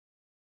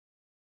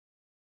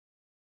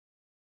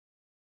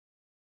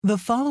The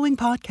following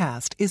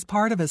podcast is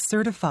part of a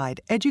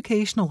certified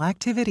educational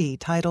activity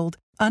titled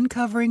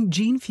Uncovering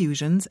Gene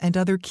Fusions and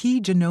Other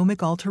Key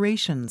Genomic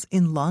Alterations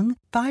in Lung,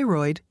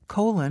 Thyroid,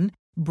 Colon,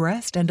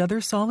 Breast, and Other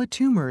Solid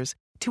Tumors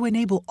to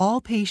enable all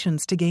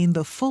patients to gain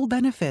the full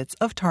benefits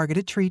of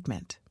targeted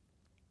treatment.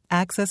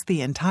 Access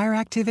the entire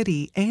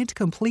activity and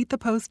complete the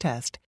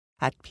post-test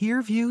at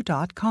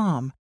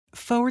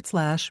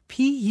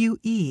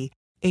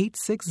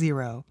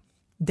peerview.com/PUE860.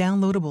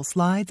 Downloadable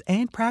slides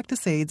and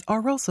practice aids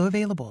are also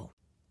available.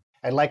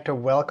 I'd like to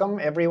welcome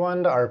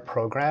everyone to our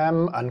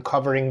program,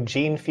 Uncovering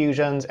Gene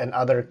Fusions and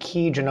Other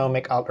Key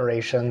Genomic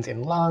Alterations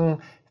in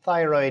Lung,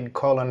 Thyroid,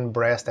 Colon,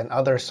 Breast, and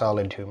Other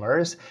Solid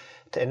Tumors,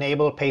 to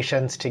enable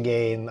patients to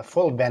gain the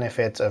full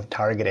benefits of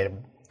targeted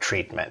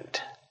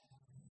treatment.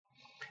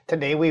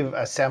 Today we've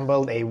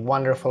assembled a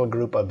wonderful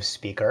group of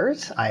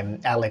speakers.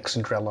 I'm Alex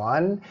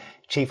Drellon,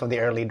 Chief of the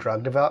Early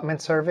Drug Development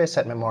Service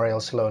at Memorial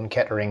Sloan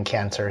Kettering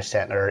Cancer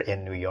Center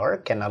in New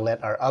York, and I'll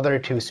let our other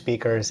two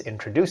speakers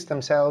introduce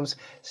themselves,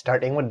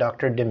 starting with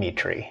Dr.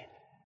 Dimitri.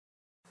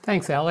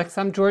 Thanks, Alex.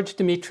 I'm George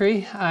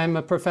Dimitri. I'm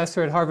a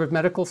professor at Harvard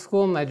Medical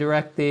School, and I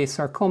direct the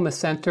Sarcoma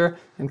Center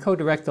and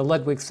co-direct the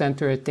Ludwig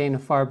Center at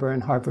Dana-Farber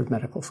and Harvard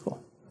Medical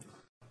School.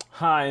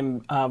 Hi,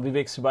 I'm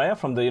Vivek Subbiah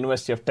from the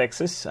University of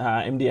Texas,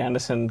 MD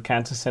Anderson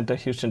Cancer Center,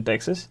 Houston,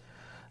 Texas.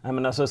 I'm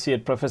an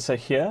associate professor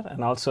here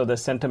and also the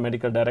center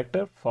medical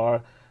director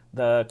for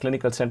the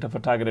Clinical Center for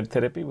Targeted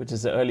Therapy, which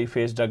is the early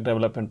phase drug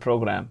development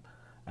program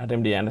at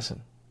MD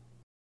Anderson.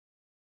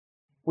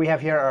 We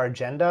have here our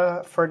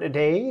agenda for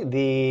today.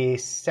 The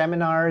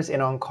seminars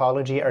in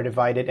oncology are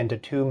divided into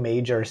two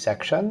major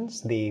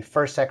sections. The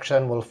first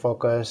section will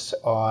focus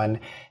on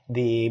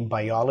the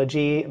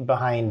biology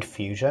behind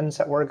fusions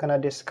that we're going to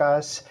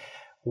discuss,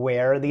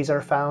 where these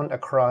are found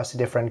across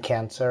different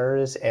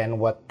cancers, and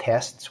what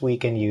tests we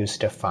can use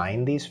to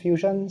find these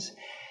fusions.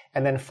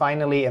 And then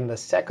finally, in the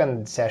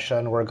second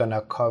session, we're going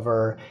to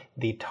cover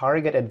the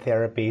targeted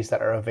therapies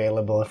that are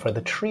available for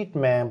the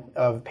treatment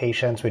of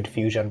patients with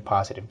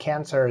fusion-positive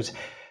cancers,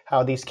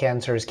 how these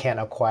cancers can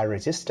acquire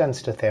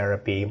resistance to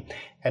therapy,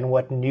 and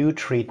what new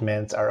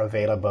treatments are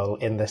available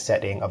in the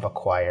setting of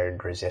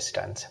acquired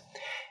resistance.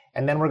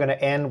 And then we're going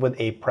to end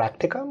with a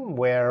practicum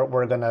where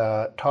we're going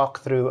to talk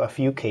through a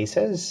few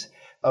cases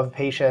of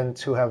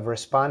patients who have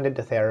responded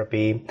to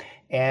therapy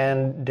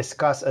and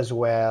discuss as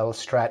well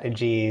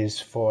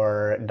strategies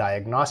for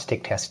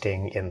diagnostic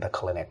testing in the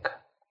clinic.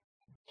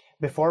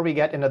 Before we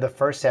get into the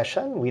first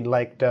session, we'd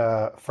like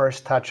to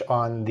first touch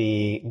on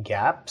the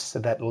gaps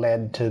that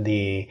led to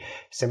the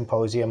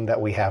symposium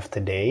that we have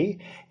today.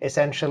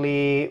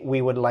 Essentially,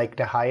 we would like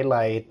to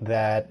highlight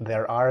that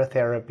there are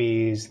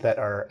therapies that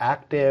are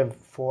active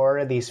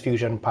for these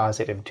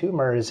fusion-positive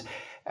tumors,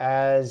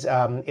 as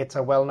it's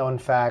a well-known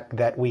fact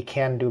that we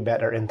can do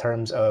better in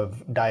terms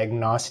of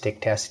diagnostic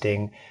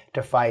testing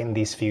to find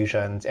these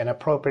fusions and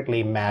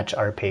appropriately match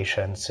our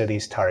patients to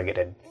these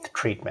targeted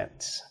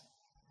treatments.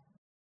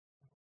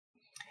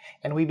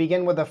 And we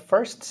begin with the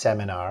first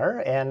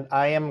seminar, and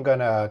I am going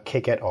to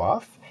kick it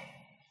off.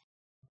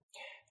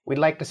 We'd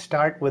like to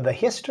start with the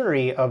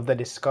history of the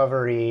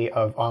discovery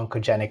of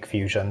oncogenic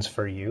fusions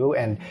for you.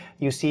 And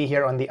you see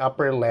here on the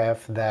upper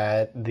left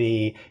that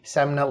the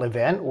seminal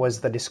event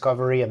was the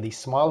discovery of the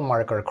small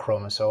marker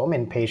chromosome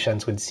in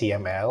patients with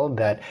CML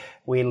that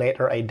we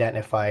later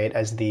identified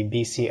as the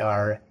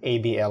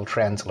BCR-ABL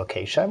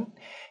translocation.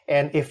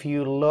 And if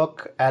you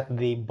look at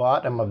the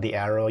bottom of the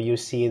arrow, you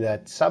see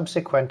that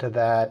subsequent to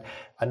that,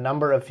 a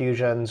number of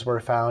fusions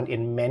were found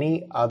in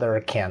many other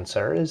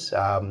cancers,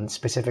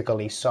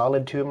 specifically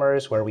solid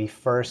tumors, where we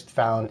first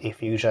found a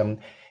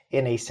fusion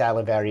in a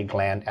salivary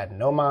gland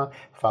adenoma,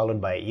 followed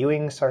by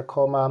Ewing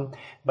sarcoma.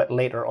 But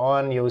later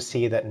on, you'll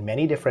see that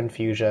many different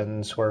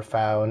fusions were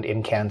found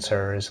in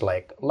cancers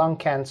like lung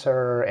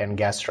cancer and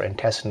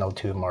gastrointestinal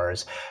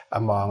tumors,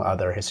 among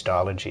other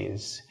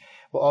histologies.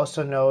 We'll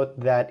also note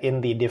that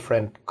in the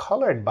different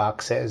colored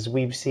boxes,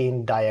 we've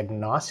seen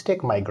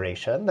diagnostic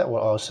migration that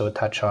we'll also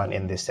touch on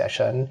in this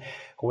session,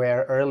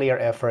 where earlier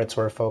efforts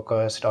were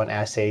focused on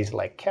assays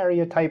like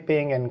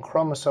karyotyping and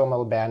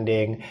chromosomal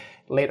banding,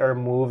 later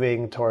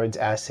moving towards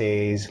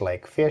assays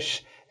like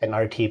FISH and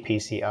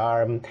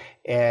RT-PCR.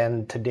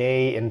 And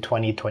today in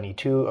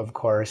 2022, of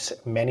course,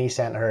 many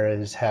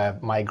centers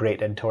have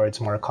migrated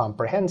towards more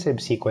comprehensive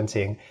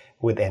sequencing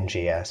with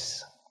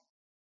NGS.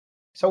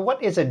 So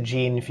what is a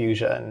gene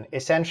fusion?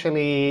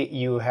 Essentially,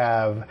 you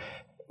have,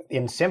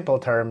 in simple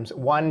terms,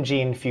 one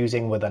gene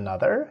fusing with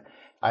another,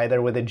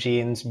 either with the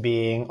genes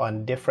being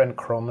on different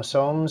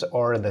chromosomes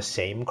or the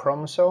same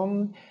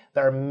chromosome.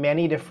 There are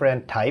many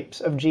different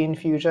types of gene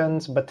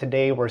fusions, but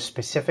today we're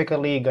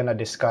specifically going to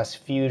discuss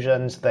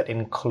fusions that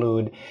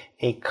include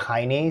a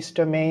kinase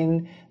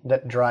domain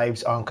that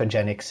drives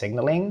oncogenic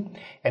signaling.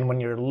 And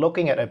when you're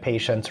looking at a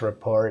patient's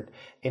report,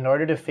 in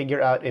order to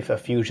figure out if a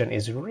fusion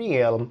is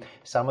real,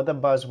 some of the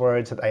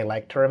buzzwords that I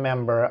like to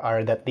remember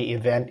are that the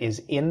event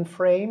is in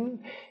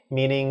frame,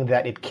 meaning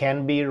that it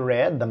can be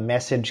read, the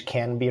message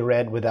can be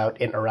read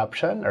without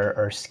interruption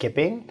or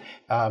skipping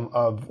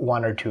of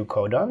one or two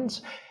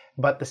codons.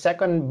 But the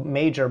second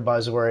major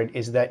buzzword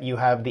is that you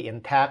have the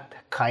intact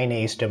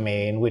kinase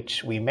domain,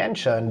 which we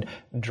mentioned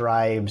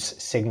drives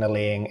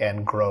signaling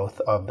and growth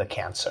of the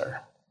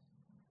cancer.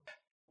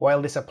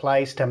 While this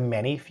applies to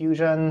many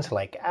fusions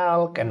like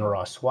ALK and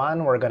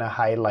ROS1, we're going to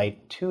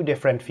highlight two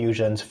different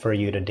fusions for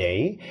you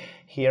today.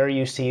 Here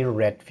you see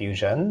RET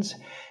fusions.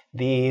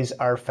 These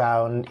are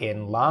found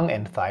in lung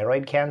and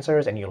thyroid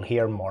cancers, and you'll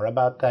hear more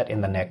about that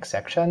in the next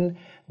section.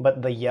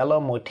 But the yellow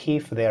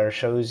motif there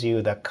shows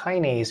you the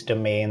kinase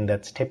domain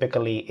that's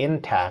typically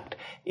intact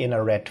in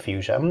a RET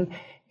fusion,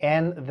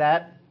 and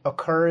that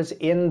occurs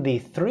in the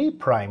 3'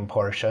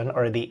 portion,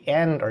 or the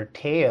end or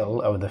tail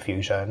of the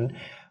fusion,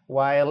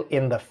 while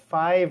in the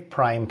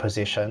 5'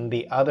 position,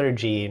 the other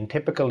gene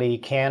typically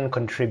can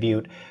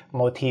contribute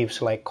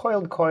motifs like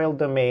coiled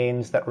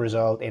domains that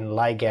result in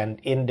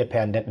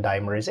ligand-independent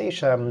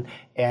dimerization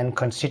and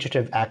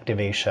constitutive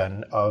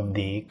activation of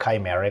the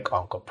chimeric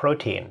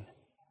oncoprotein.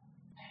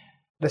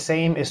 The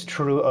same is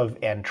true of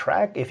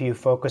NTRK. If you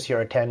focus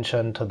your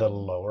attention to the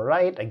lower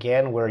right,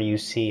 again, where you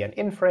see an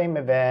in-frame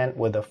event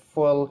with a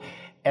full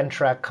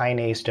NTRK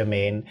kinase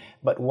domain.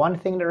 But one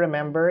thing to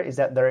remember is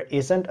that there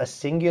isn't a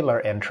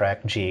singular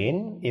NTRK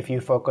gene. If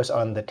you focus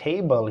on the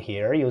table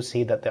here, you'll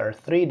see that there are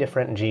 3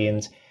 different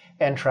genes,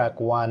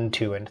 NTRK 1,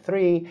 2, and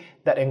 3,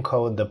 that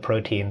encode the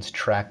proteins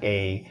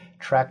TRKA,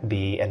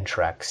 TRKB, and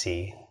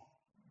TRKC.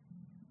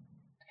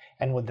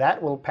 And with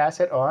that, we'll pass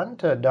it on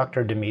to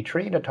Dr.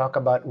 Dimitri to talk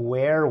about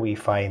where we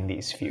find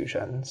these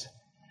fusions.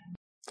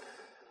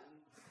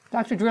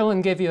 Dr.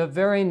 Drilon gave you a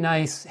very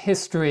nice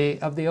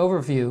history of the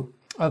overview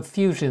of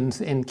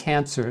fusions in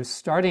cancers,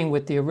 starting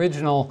with the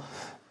original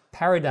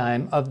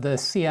paradigm of the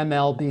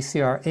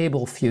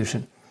CML-BCR-ABL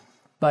fusion.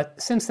 But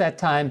since that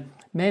time,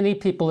 many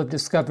people have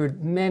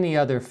discovered many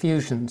other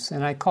fusions,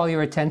 and I call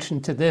your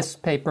attention to this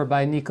paper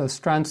by Nico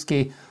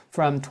Stransky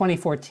from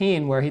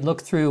 2014, where he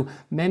looked through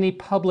many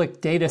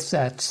public data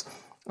sets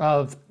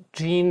of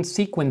gene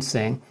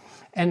sequencing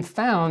and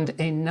found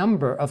a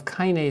number of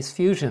kinase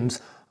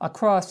fusions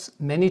across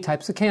many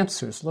types of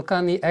cancers. Look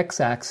on the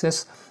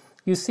x-axis.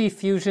 You see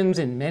fusions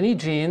in many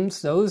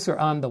genes. Those are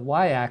on the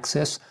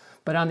y-axis.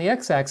 But on the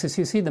x-axis,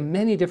 you see the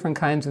many different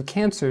kinds of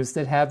cancers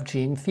that have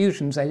gene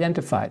fusions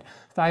identified.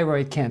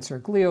 Thyroid cancer,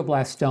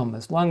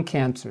 glioblastomas, lung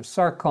cancer,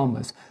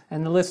 sarcomas,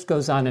 and the list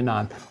goes on and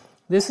on.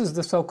 This is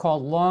the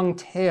so-called long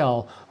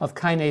tail of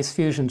kinase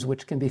fusions,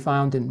 which can be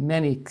found in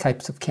many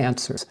types of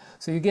cancers.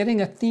 So you're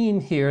getting a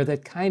theme here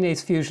that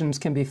kinase fusions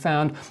can be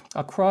found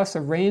across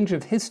a range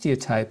of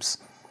histiotypes.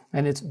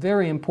 And it's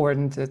very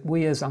important that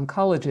we as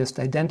oncologists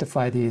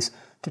identify these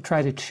to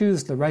try to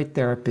choose the right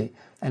therapy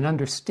and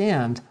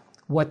understand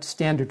what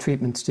standard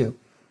treatments do.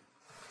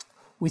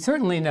 We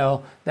certainly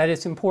know that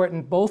it's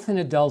important both in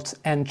adults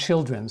and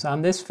children.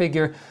 On this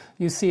figure,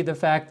 you see the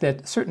fact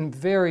that certain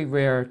very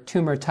rare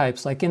tumor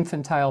types like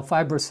infantile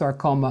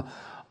fibrosarcoma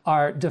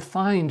are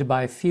defined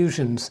by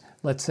fusions,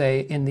 let's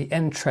say, in the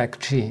NTRK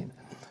gene.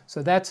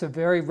 So that's a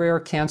very rare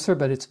cancer,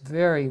 but it's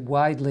very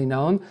widely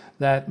known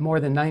that more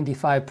than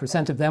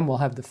 95% of them will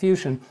have the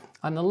fusion.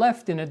 On the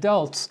left, in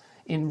adults,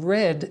 in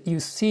red,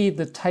 you see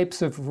the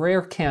types of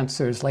rare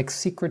cancers like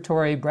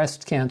secretory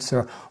breast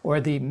cancer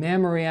or the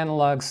mammary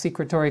analog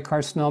secretory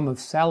carcinoma of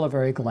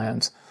salivary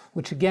glands,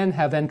 which again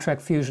have NTRK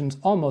fusions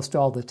almost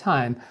all the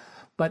time.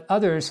 But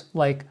others,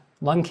 like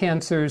lung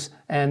cancers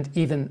and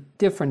even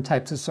different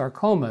types of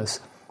sarcomas,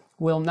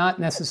 will not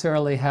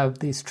necessarily have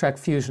these TRK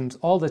fusions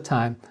all the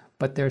time,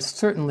 but they're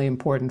certainly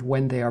important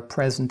when they are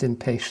present in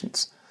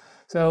patients.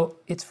 So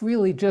it's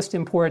really just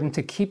important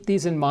to keep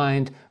these in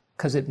mind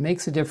because it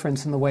makes a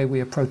difference in the way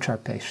we approach our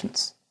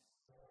patients.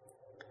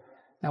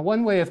 Now,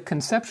 one way of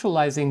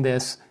conceptualizing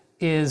this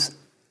is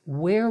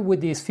where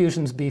would these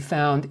fusions be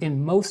found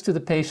in most of the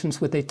patients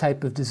with a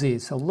type of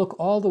disease? So look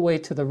all the way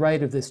to the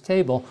right of this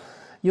table.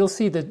 You'll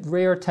see the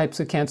rare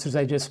types of cancers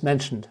I just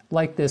mentioned,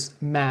 like this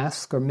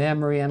MASC, or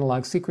mammary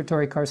analog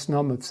secretory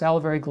carcinoma of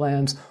salivary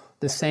glands,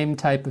 the same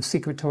type of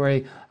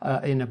secretory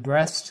in a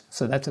breast,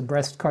 so that's a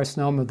breast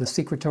carcinoma of the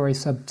secretory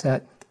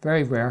subset,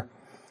 very rare.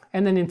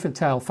 And then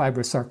infantile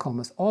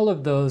fibrosarcomas. All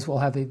of those will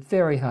have a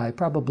very high,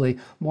 probably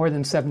more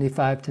than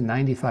 75 to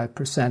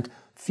 95%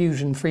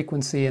 fusion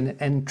frequency in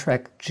an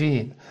NTRK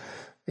gene.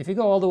 If you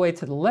go all the way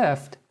to the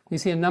left, you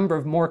see a number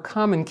of more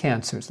common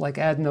cancers like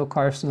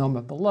adenocarcinoma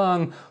of the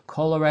lung,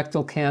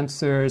 colorectal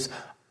cancers,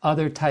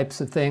 other types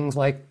of things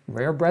like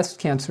rare breast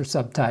cancer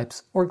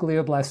subtypes or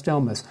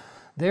glioblastomas.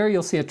 There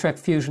you'll see a TRK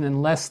fusion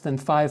in less than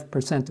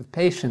 5% of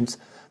patients.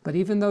 But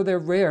even though they're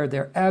rare,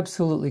 they're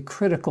absolutely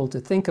critical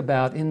to think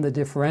about in the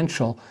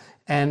differential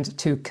and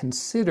to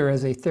consider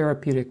as a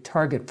therapeutic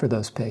target for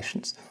those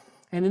patients.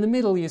 And in the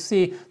middle, you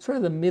see sort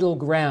of the middle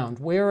ground.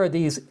 Where are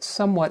these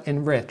somewhat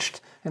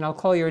enriched? And I'll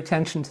call your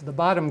attention to the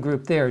bottom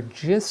group there,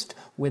 GIST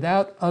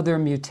without other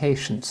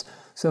mutations.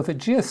 So if a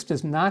GIST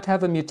does not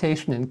have a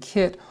mutation in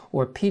KIT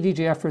or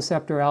PDGF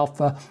receptor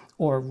alpha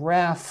or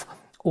RAF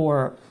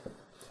or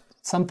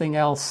something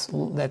else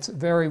that's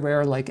very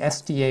rare like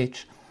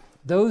SDH,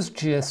 those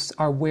GISTs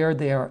are where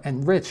they are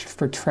enriched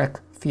for TRK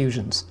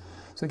fusions.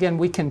 So again,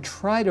 we can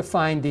try to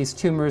find these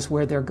tumors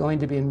where they're going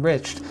to be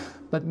enriched,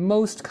 but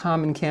most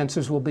common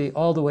cancers will be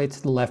all the way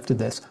to the left of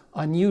this.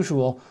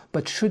 Unusual,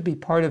 but should be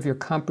part of your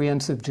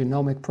comprehensive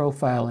genomic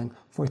profiling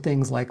for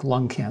things like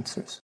lung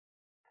cancers.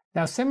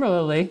 Now,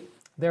 similarly,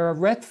 there are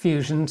RET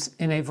fusions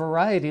in a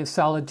variety of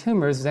solid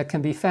tumors that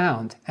can be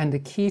found. And the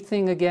key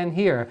thing again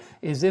here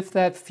is if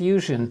that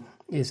fusion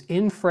is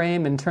in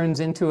frame and turns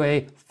into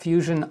a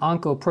fusion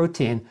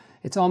oncoprotein,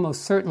 it's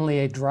almost certainly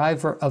a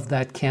driver of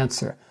that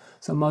cancer.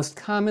 So most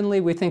commonly,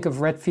 we think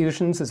of RET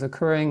fusions as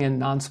occurring in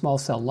non-small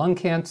cell lung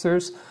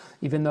cancers.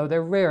 Even though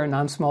they're rare,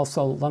 non-small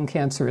cell lung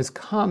cancer is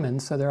common,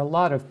 so there are a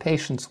lot of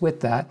patients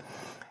with that.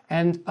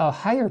 And a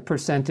higher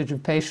percentage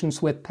of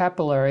patients with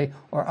papillary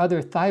or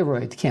other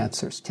thyroid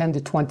cancers, 10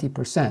 to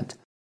 20%.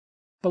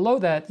 Below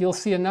that, you'll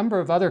see a number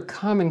of other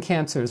common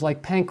cancers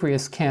like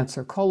pancreas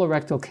cancer,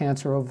 colorectal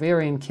cancer,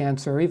 ovarian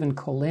cancer, or even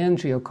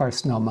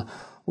cholangiocarcinoma,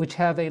 which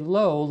have a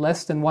low,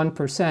 less than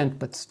 1%,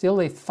 but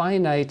still a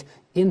finite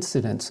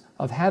incidence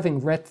of having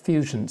RET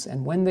fusions.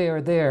 And when they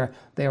are there,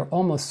 they are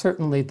almost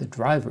certainly the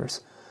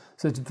drivers.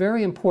 So it's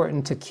very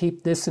important to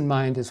keep this in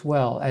mind as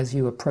well as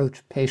you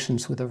approach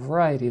patients with a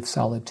variety of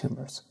solid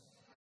tumors.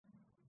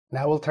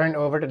 Now we'll turn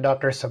over to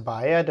Dr.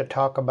 Subbiah to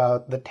talk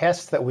about the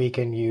tests that we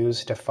can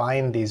use to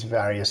find these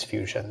various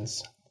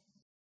fusions.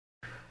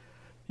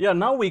 Yeah,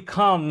 now we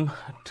come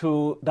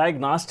to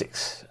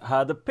diagnostics.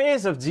 The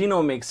pace of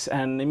genomics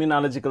and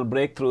immunological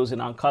breakthroughs in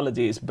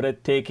oncology is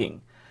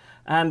breathtaking.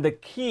 And the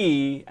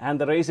key and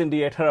the raison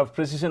d'etre of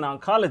precision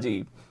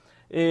oncology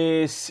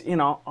is,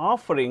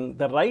 offering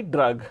the right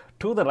drug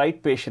to the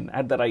right patient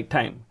at the right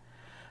time.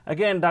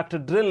 Again, Dr.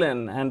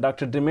 Drillin and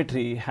Dr.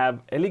 Dimitri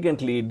have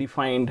elegantly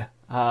defined,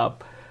 how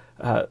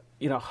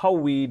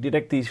we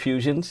detect these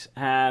fusions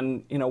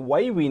and,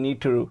 why we need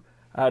to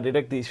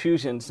detect these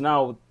fusions.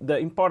 Now, the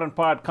important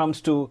part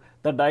comes to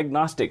the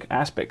diagnostic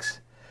aspects.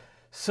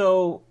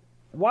 So,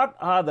 what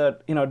are the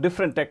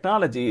different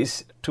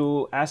technologies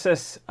to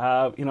assess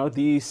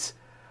these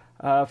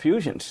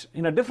fusions?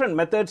 Different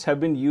methods have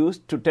been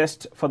used to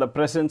test for the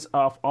presence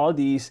of all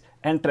these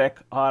NTRK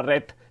or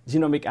RET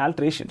genomic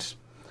alterations.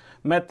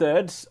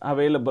 Methods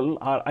available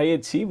are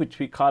IHC, which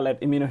we call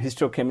it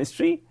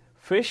immunohistochemistry,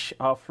 FISH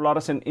or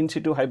fluorescent in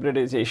situ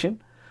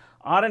hybridization,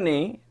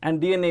 RNA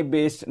and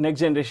DNA-based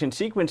next-generation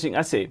sequencing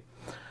assay.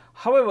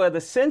 However, the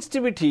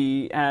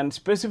sensitivity and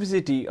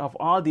specificity of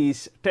all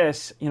these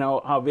tests,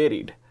 are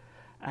varied.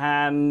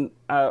 And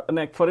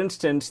for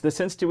instance, the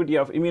sensitivity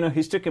of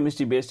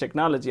immunohistochemistry-based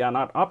technology are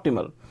not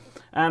optimal.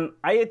 And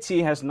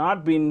IHC has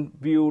not been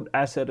viewed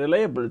as a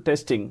reliable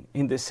testing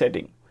in this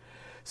setting.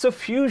 So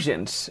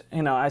fusions,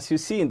 as you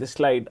see in the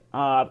slide,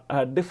 are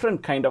a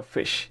different kind of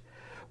fish.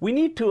 We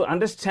need to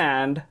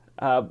understand,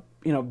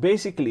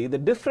 basically the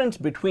difference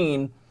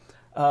between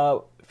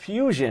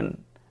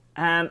fusion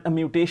and a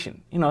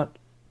mutation.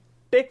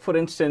 Take for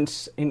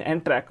instance in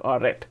NTRK or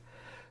RET.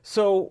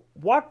 So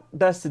what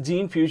does the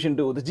gene fusion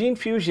do? The gene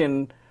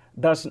fusion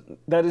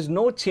there is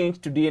no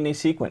change to DNA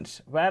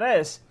sequence,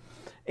 whereas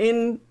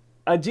in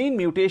a gene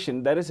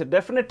mutation there is a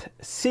definite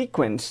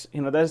sequence,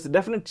 there is a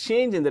definite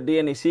change in the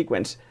DNA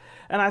sequence.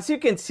 And as you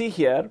can see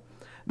here,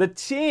 the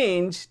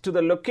change to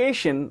the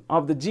location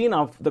of the gene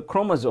of the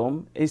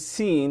chromosome is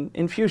seen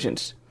in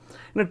fusions.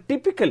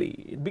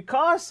 Typically,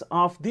 because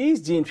of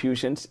these gene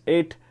fusions,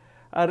 it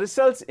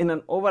results in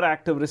an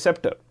overactive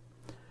receptor.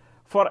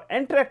 For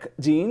NTRK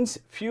genes,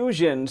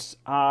 fusions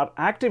are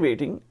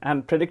activating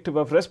and predictive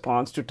of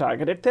response to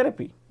targeted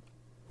therapy.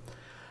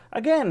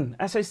 Again,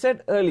 as I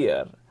said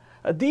earlier,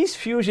 these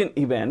fusion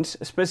events,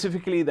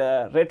 specifically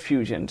the RET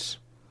fusions,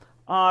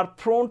 are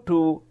prone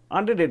to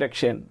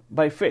underdetection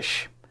by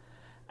FISH.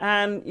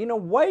 And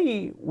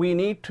why we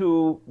need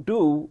to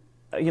do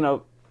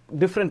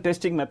different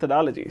testing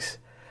methodologies,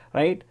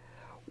 right?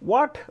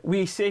 What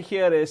we say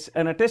here is,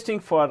 testing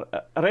for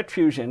RET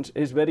fusions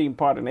is very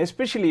important,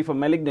 especially for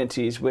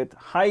malignancies with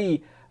high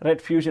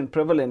RET fusion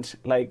prevalence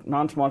like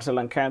non-small cell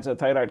lung cancer,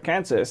 thyroid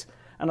cancers,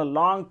 and a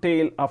long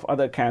tail of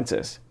other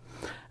cancers.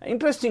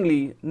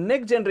 Interestingly,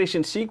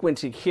 next-generation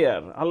sequencing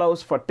here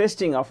allows for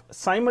testing of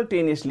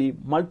simultaneously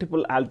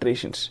multiple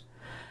alterations.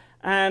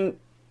 And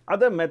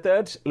other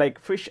methods like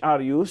FISH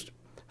are used.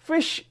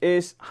 FISH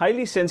is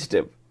highly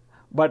sensitive,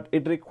 but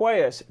it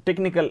requires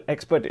technical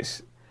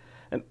expertise.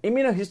 And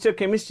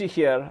immunohistochemistry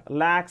here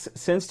lacks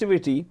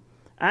sensitivity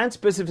and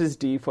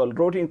specificity for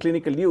routine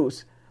clinical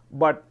use,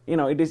 but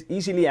it is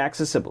easily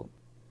accessible.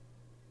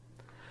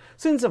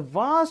 Since a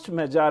vast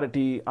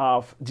majority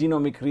of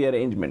genomic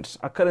rearrangements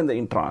occur in the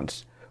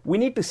introns, we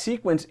need to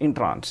sequence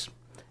introns.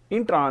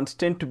 Introns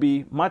tend to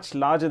be much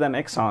larger than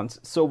exons,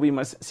 so we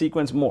must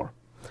sequence more.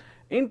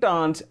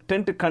 Introns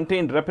tend to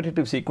contain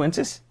repetitive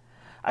sequences.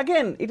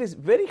 Again, it is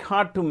very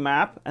hard to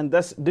map and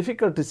thus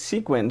difficult to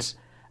sequence,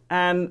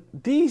 and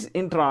these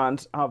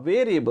introns are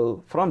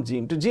variable from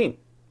gene to gene.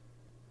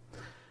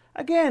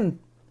 Again,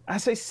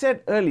 as I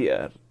said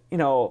earlier,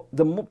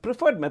 the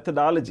preferred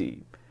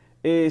methodology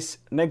is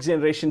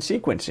next-generation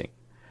sequencing.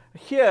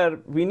 Here,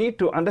 we need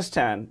to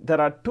understand there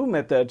are two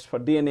methods for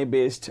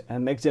DNA-based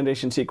and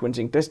next-generation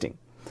sequencing testing.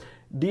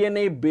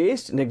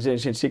 DNA-based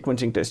next-generation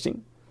sequencing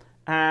testing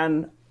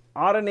and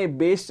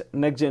RNA-based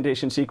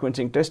next-generation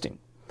sequencing testing.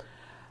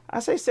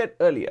 As I said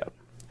earlier,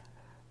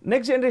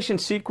 next-generation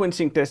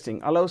sequencing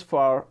testing allows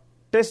for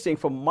testing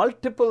for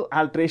multiple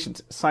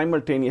alterations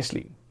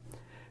simultaneously.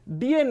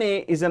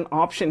 DNA is an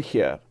option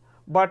here,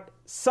 but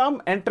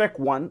some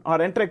NTRK1 or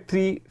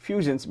NTRK3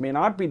 fusions may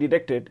not be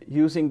detected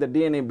using the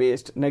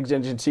DNA-based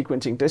next-generation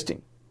sequencing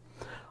testing.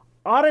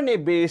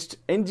 RNA-based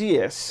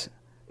NGS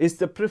is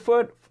the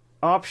preferred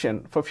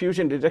option for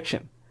fusion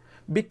detection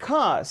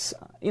because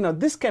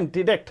this can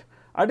detect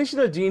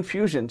additional gene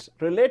fusions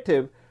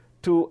relative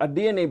to a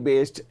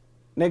DNA-based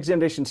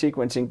next-generation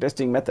sequencing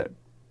testing method.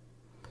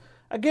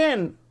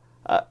 Again,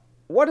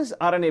 what is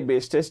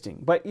RNA-based testing?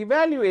 By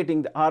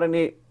evaluating the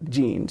RNA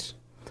genes,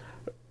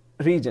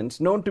 regions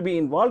known to be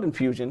involved in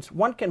fusions,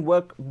 one can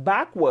work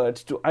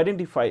backwards to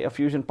identify a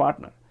fusion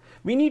partner.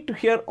 We need to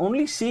here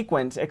only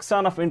sequence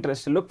exon of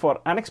interest to look for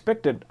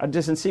unexpected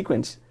adjacent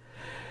sequence.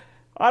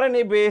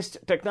 RNA-based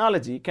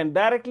technology can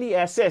directly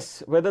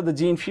assess whether the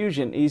gene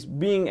fusion is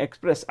being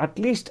expressed at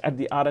least at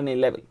the RNA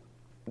level.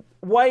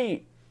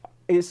 Why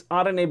is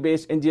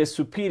RNA-based NGS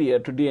superior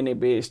to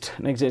DNA-based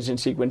next-generation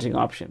sequencing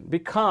option?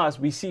 Because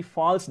we see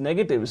false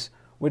negatives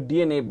with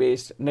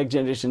DNA-based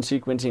next-generation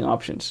sequencing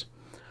options.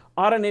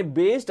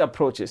 RNA-based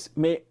approaches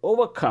may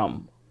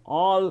overcome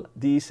all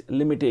these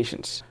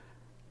limitations.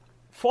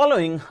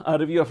 Following a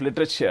review of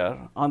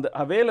literature on the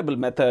available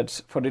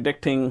methods for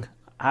detecting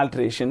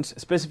alterations,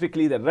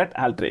 specifically the RET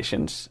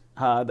alterations,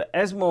 the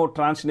ESMO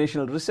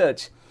Translational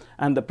Research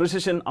and the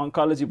Precision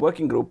Oncology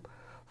Working Group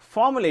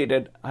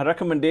formulated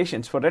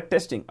recommendations for RET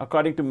testing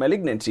according to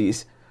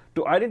malignancies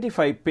to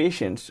identify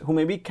patients who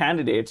may be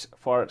candidates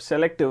for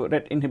selective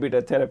RET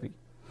inhibitor therapy.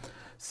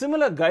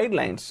 Similar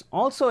guidelines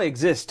also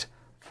exist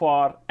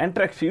for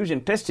NTRK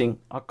fusion testing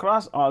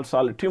across all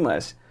solid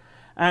tumors.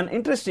 And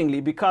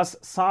interestingly, because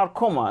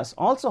sarcomas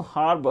also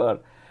harbor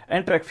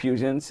NTRK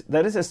fusions,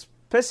 there is a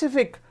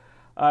specific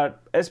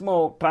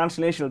ESMO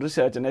Translational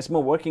Research and ESMO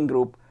Working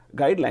Group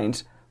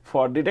guidelines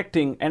for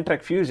detecting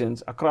NTRK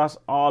fusions across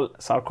all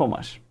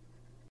sarcomas.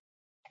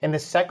 In the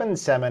second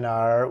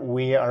seminar,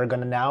 we are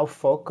going to now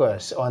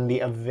focus on the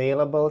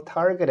available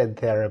targeted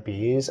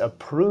therapies,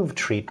 approved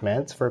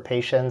treatments for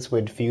patients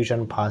with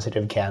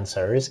fusion-positive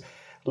cancers,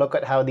 look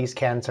at how these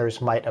cancers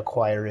might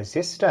acquire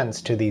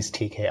resistance to these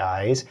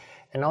TKIs,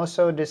 and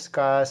also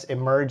discuss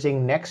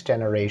emerging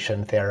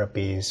next-generation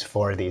therapies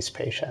for these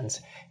patients.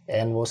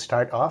 And we'll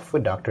start off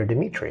with Dr.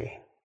 Dimitri.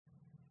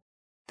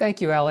 Thank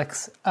you,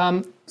 Alex.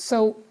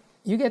 So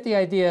you get the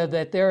idea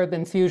that there have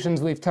been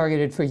fusions we've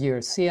targeted for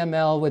years,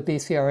 CML with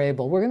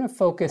BCR-ABL. We're going to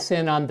focus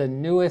in on the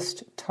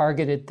newest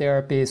targeted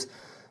therapies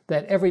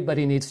that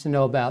everybody needs to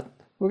know about.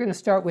 We're going to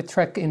start with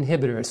TRK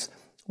inhibitors.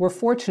 We're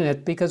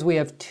fortunate because we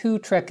have two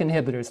TRK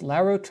inhibitors,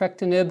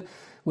 larotrectinib,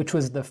 which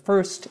was the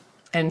first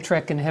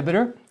NTRK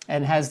inhibitor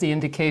and has the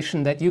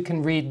indication that you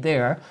can read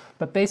there.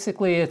 But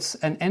basically, it's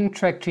an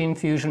NTRK gene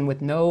fusion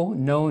with no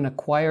known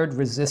acquired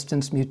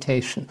resistance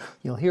mutation.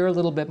 You'll hear a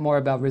little bit more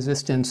about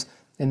resistance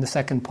in the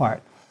second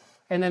part.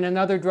 And then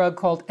another drug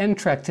called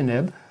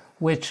entrectinib,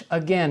 which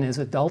again is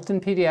adult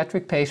and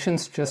pediatric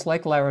patients, just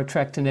like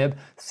larotrectinib,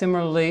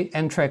 similarly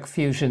NTRK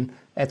fusion,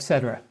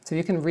 etc. So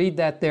you can read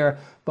that there,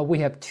 but we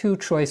have two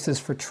choices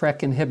for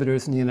TRK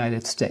inhibitors in the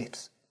United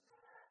States.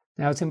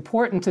 Now, it's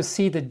important to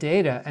see the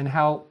data and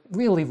how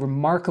really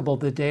remarkable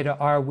the data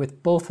are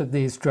with both of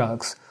these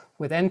drugs.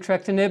 With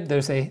entrectinib,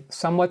 there's a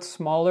somewhat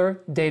smaller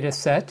data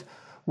set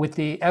with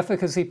the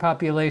efficacy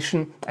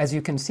population, as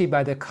you can see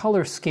by the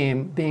color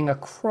scheme, being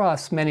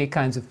across many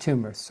kinds of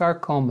tumors,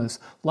 sarcomas,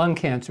 lung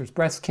cancers,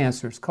 breast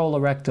cancers,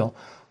 colorectal,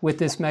 with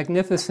this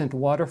magnificent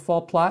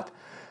waterfall plot.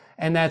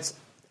 And that's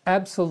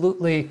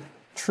absolutely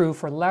true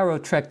for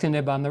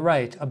larotrectinib on the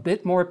right. A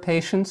bit more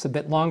patients, a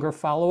bit longer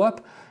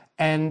follow-up,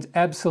 and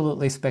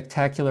absolutely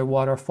spectacular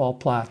waterfall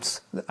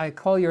plots. I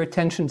call your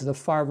attention to the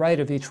far right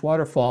of each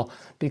waterfall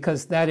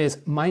because that is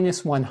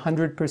minus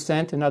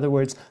 100%. In other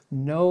words,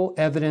 no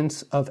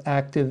evidence of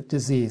active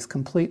disease,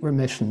 complete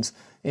remissions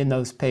in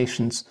those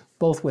patients,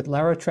 both with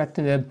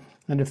larotrectinib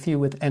and a few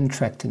with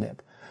entrectinib.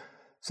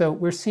 So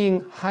we're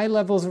seeing high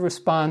levels of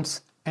response,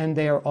 and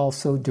they are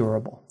also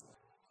durable.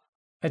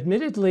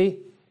 Admittedly,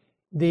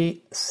 the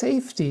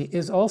safety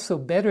is also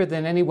better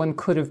than anyone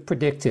could have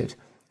predicted.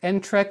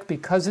 NTRK,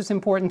 because it's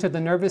important to the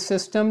nervous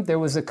system, there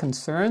was a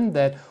concern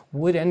that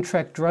would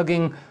NTRK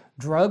drugging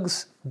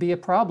drugs be a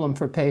problem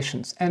for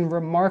patients? And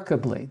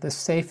remarkably, the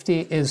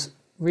safety is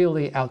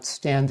really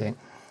outstanding.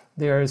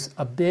 There's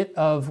a bit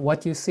of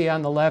what you see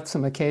on the left,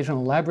 some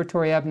occasional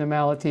laboratory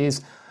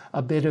abnormalities,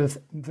 a bit of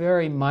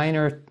very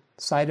minor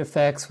side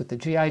effects with the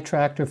GI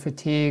tract or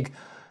fatigue.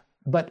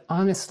 But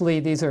honestly,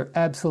 these are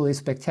absolutely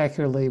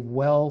spectacularly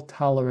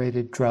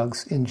well-tolerated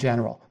drugs in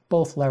general,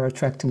 both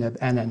larotrectinib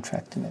and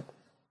entrectinib.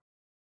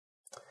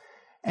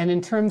 And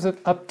in terms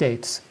of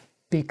updates,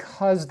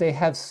 because they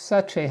have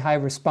such a high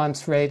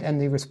response rate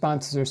and the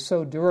responses are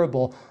so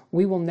durable,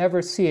 we will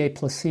never see a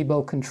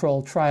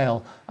placebo-controlled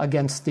trial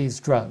against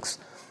these drugs.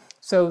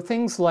 So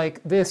things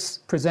like this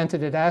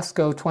presented at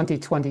ASCO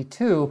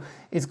 2022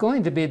 is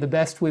going to be the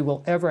best we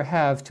will ever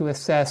have to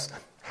assess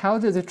how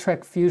do the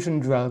TRK fusion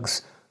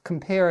drugs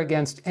compare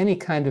against any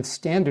kind of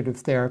standard of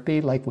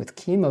therapy, like with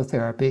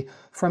chemotherapy,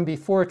 from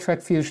before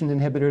TRK fusion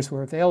inhibitors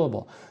were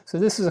available. So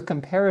this is a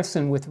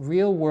comparison with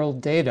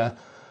real-world data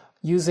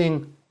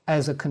using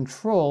as a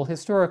control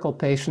historical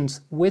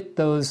patients with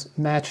those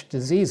matched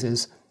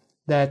diseases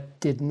that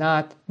did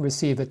not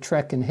receive a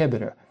TRK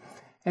inhibitor.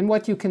 And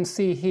what you can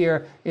see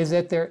here is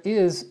that there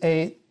is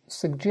a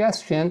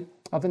suggestion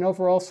of an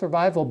overall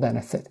survival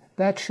benefit.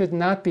 That should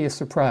not be a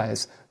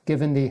surprise,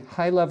 given the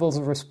high levels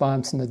of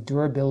response and the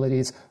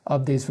durabilities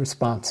of these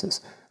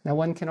responses. Now,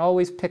 one can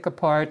always pick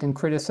apart and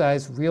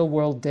criticize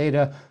real-world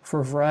data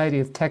for a variety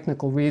of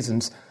technical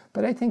reasons,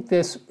 but I think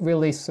this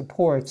really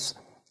supports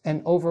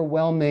an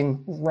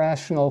overwhelming,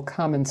 rational,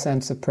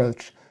 common-sense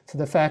approach to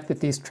the fact that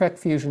these TRK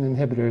fusion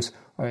inhibitors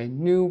are a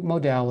new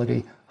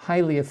modality,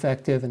 highly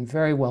effective and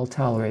very well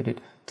tolerated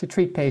to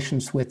treat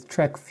patients with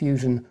TRK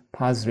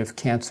fusion-positive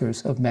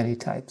cancers of many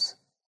types.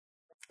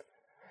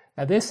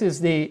 Now, this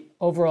is the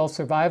overall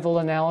survival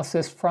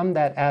analysis from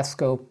that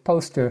ASCO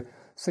poster,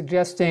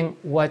 suggesting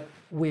what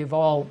we've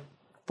all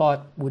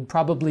thought would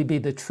probably be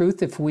the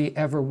truth if we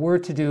ever were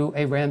to do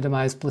a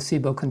randomized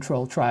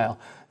placebo-controlled trial,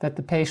 that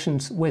the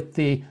patients with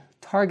the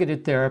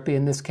targeted therapy,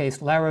 in this case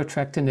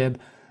larotrectinib,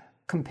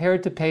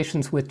 compared to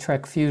patients with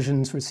TRK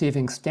fusions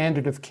receiving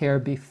standard of care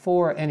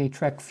before any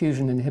TRK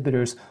fusion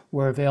inhibitors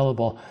were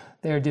available,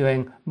 they're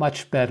doing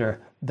much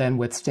better than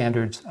with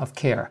standards of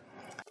care.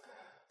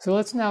 So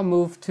let's now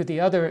move to the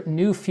other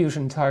new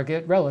fusion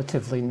target,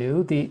 relatively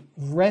new, the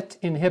RET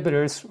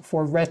inhibitors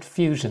for RET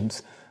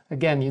fusions.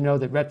 Again, you know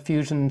that RET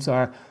fusions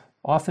are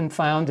often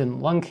found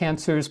in lung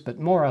cancers, but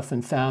more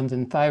often found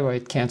in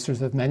thyroid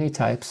cancers of many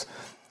types.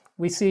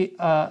 We see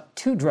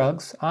two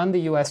drugs on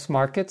the U.S.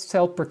 market,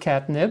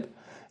 selpercatinib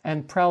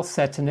and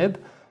pralsetinib,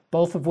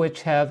 both of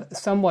which have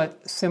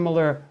somewhat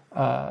similar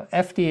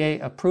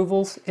FDA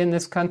approvals in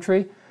this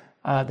country.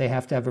 They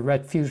have to have a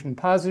RET fusion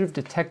positive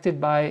detected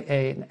by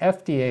an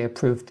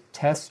FDA-approved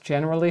test,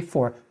 generally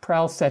for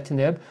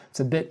pralsetinib. It's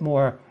a bit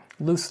more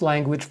loose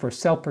language for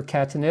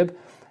selpercatinib.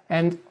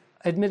 And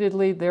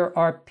admittedly, there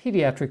are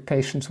pediatric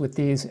patients with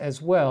these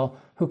as well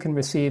who can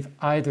receive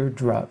either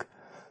drug.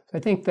 So I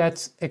think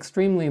that's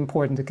extremely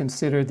important to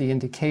consider the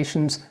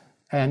indications,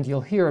 and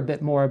you'll hear a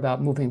bit more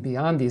about moving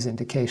beyond these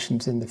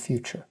indications in the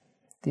future.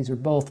 These are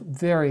both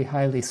very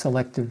highly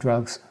selective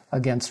drugs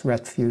against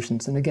RET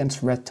fusions and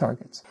against RET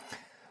targets.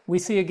 We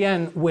see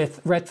again with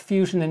RET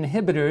fusion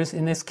inhibitors,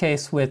 in this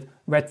case with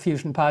RET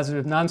fusion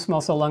positive non-small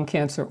cell lung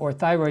cancer or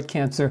thyroid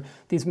cancer,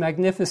 these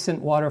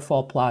magnificent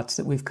waterfall plots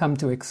that we've come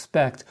to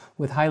expect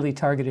with highly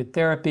targeted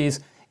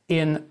therapies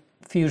in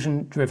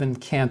fusion-driven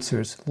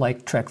cancers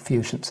like TRK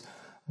fusions.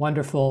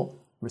 Wonderful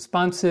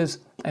responses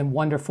and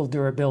wonderful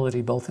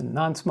durability both in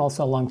non-small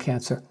cell lung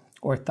cancer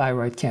or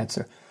thyroid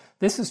cancer.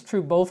 This is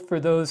true both for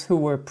those who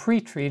were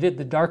pre-treated,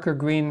 the darker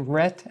green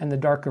RET and the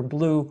darker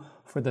blue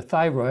for the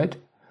thyroid,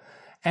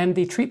 and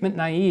the treatment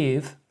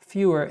naive,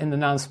 fewer in the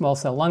non-small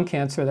cell lung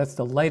cancer, that's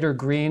the lighter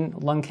green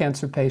lung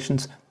cancer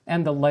patients,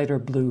 and the lighter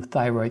blue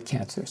thyroid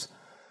cancers.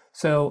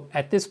 So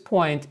at this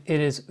point, it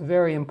is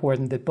very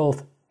important that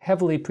both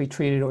heavily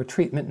pretreated or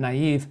treatment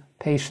naive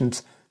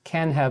patients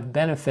can have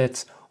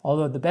benefits,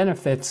 although the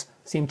benefits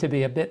seem to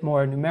be a bit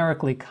more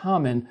numerically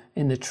common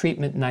in the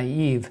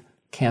treatment-naive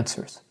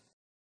cancers.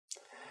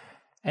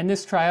 And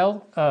this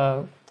trial,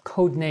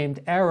 codenamed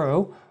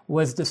ARROW,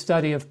 was the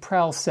study of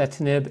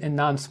pralsetinib in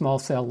non-small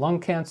cell lung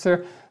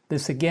cancer.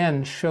 This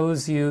again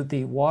shows you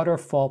the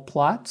waterfall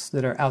plots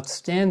that are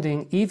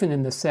outstanding even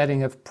in the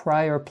setting of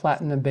prior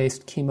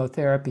platinum-based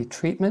chemotherapy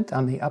treatment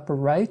on the upper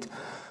right.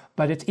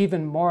 But it's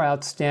even more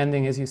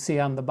outstanding, as you see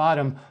on the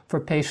bottom, for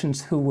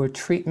patients who were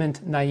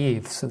treatment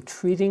naive. So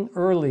treating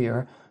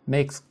earlier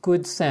makes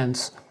good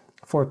sense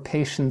for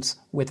patients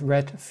with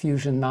RET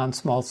fusion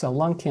non-small cell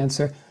lung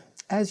cancer,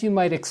 as you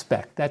might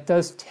expect. That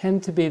does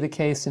tend to be the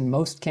case in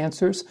most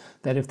cancers,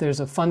 that if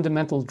there's a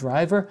fundamental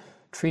driver,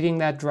 treating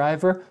that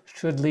driver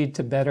should lead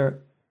to better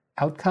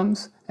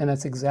outcomes. And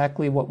that's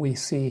exactly what we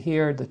see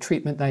here. The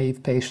treatment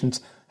naive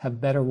patients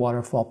have better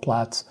waterfall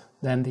plots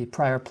than the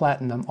prior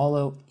platinum,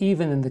 although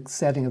even in the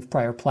setting of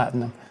prior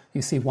platinum,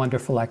 you see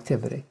wonderful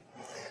activity.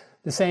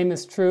 The same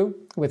is true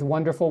with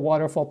wonderful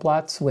waterfall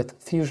plots with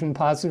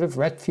fusion-positive,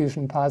 RET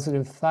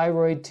fusion-positive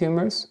thyroid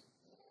tumors.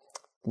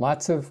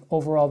 Lots of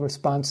overall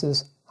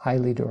responses,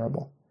 highly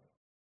durable.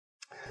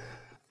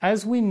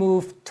 As we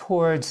move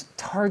towards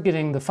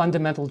targeting the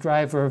fundamental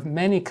driver of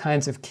many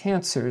kinds of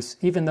cancers,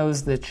 even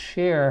those that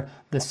share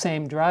the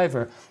same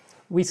driver,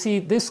 we see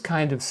this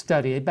kind of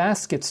study, a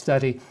basket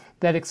study,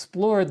 that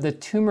explored the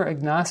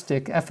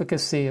tumor-agnostic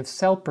efficacy of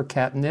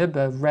selpercatinib,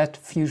 a RET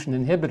fusion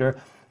inhibitor,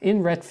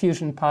 in RET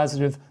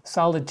fusion-positive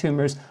solid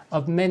tumors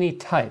of many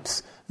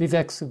types.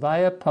 Vivek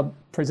Subbiah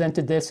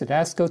presented this at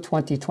ASCO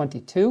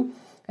 2022,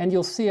 and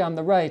you'll see on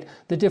the right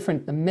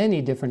the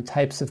many different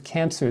types of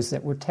cancers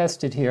that were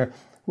tested here,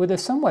 with a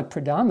somewhat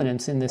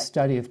predominance in this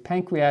study of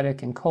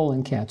pancreatic and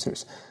colon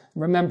cancers.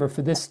 Remember,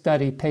 for this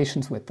study,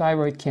 patients with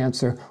thyroid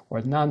cancer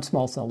or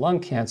non-small cell lung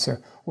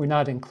cancer were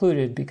not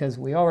included because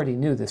we already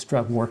knew this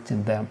drug worked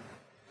in them.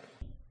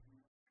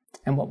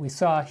 And what we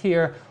saw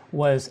here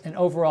was an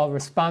overall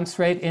response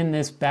rate in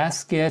this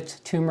basket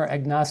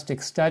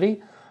tumor-agnostic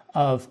study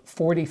of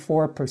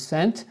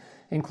 44%,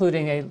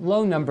 including a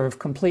low number of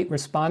complete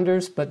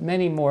responders, but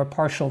many more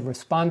partial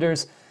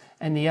responders.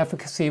 And the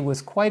efficacy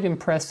was quite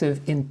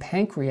impressive in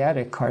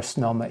pancreatic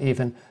carcinoma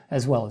even,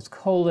 as well as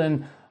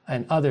colon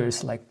and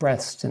others like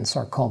breast and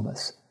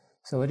sarcomas.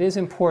 So it is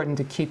important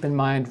to keep in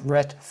mind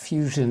RET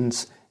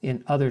fusions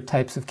in other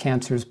types of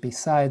cancers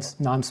besides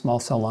non-small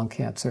cell lung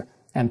cancer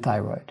and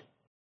thyroid.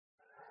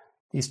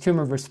 These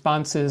tumor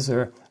responses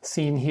are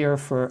seen here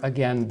for,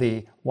 again,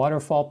 the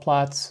waterfall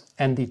plots,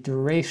 and the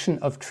duration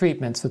of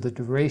treatment, so the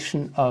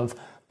duration of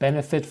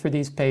benefit for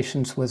these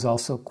patients was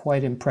also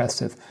quite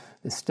impressive.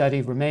 The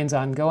study remains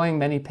ongoing.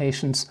 Many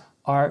patients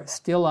are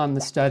still on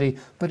the study,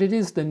 but it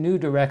is the new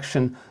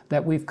direction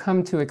that we've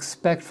come to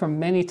expect from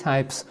many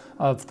types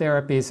of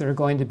therapies that are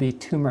going to be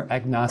tumor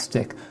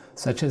agnostic,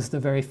 such as the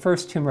very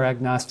first tumor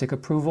agnostic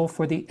approval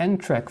for the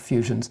NTRK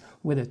fusions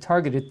with a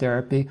targeted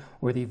therapy,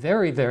 or the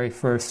very, very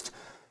first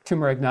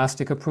tumor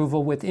agnostic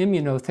approval with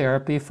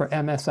immunotherapy for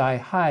MSI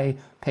high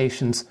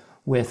patients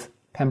with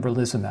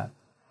pembrolizumab.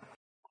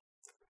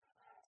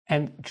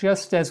 And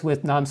just as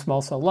with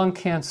non-small cell lung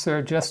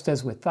cancer, just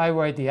as with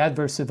thyroid, the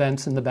adverse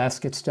events in the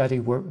basket study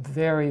were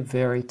very,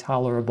 very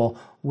tolerable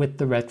with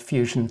the RET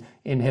fusion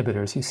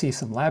inhibitors. You see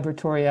some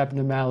laboratory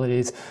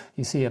abnormalities,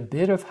 you see a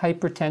bit of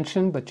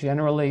hypertension, but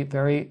generally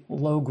very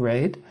low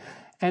grade,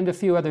 and a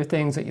few other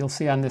things that you'll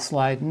see on this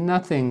slide,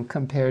 nothing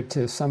compared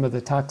to some of the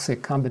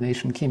toxic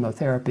combination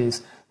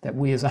chemotherapies that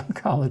we as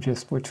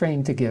oncologists were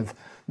trained to give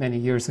many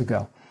years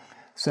ago.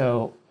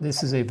 So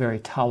this is a very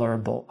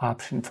tolerable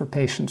option for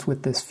patients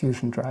with this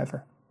fusion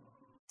driver.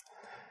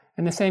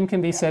 And the same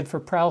can be said for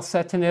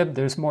pralsetinib.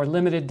 There's more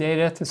limited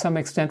data to some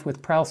extent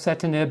with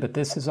pralsetinib, but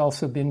this has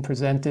also been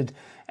presented.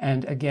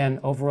 And again,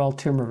 overall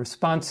tumor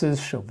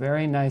responses show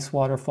very nice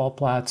waterfall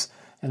plots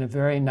and a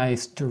very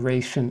nice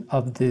duration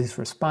of these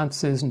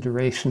responses and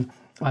duration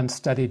on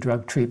study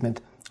drug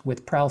treatment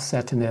with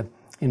pralsetinib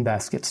in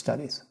basket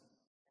studies.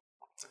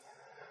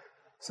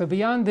 So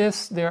beyond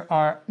this, there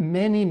are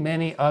many,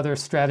 many other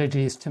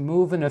strategies to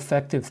move an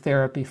effective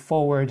therapy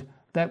forward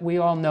that we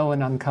all know in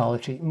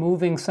oncology.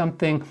 Moving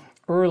something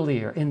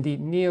earlier in the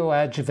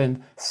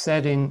neoadjuvant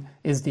setting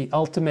is the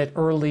ultimate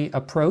early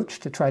approach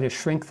to try to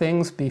shrink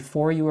things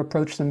before you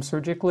approach them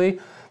surgically.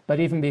 But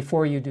even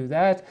before you do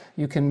that,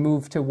 you can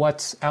move to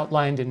what's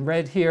outlined in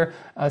red here,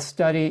 a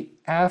study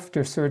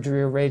after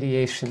surgery or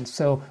radiation.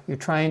 So you're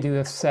trying to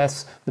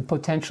assess the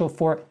potential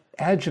for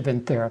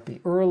adjuvant therapy,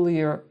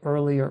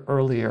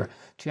 earlier.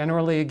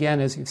 Generally, again,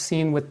 as you've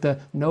seen with the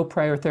no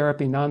prior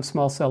therapy,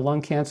 non-small cell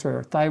lung cancer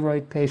or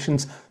thyroid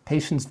patients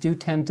do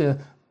tend to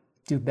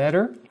do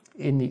better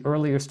in the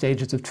earlier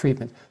stages of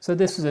treatment. So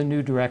this is a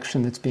new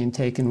direction that's being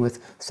taken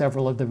with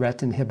several of the RET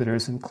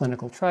inhibitors in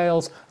clinical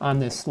trials. On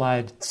this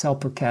slide,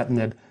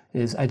 selpercatinib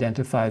is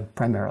identified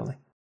primarily.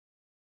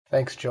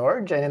 Thanks,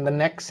 George. And in the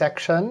next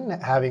section,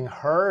 having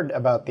heard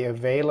about the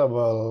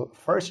available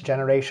first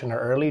generation or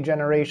early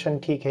generation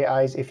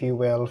TKIs, if you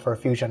will, for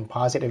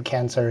fusion-positive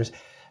cancers,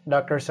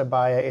 Dr.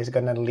 Subbiah is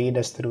going to lead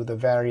us through the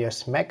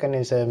various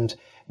mechanisms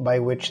by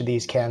which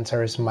these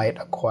cancers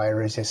might acquire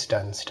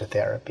resistance to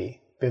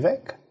therapy.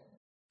 Vivek?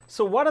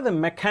 So what are the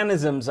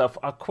mechanisms of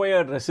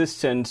acquired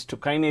resistance to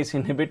kinase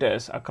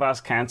inhibitors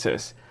across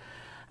cancers?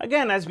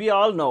 Again, as we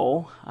all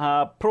know,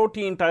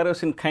 protein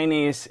tyrosine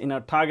kinase in our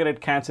targeted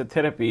cancer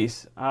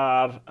therapies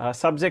are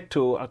subject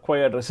to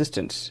acquired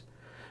resistance.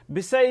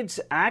 Besides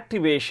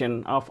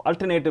activation of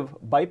alternative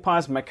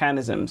bypass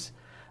mechanisms,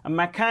 a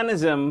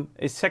mechanism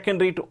is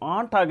secondary to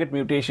on-target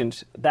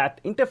mutations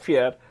that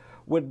interfere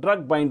with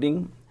drug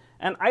binding,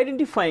 and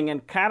identifying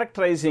and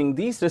characterizing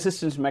these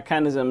resistance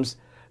mechanisms,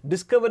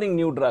 discovering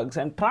new drugs,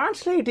 and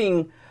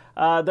translating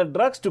the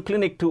drugs to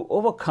clinic to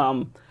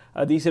overcome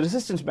these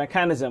resistance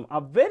mechanisms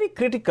are very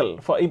critical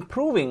for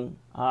improving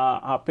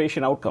our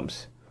patient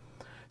outcomes.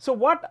 So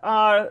what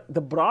are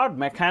the broad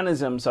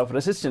mechanisms of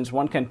resistance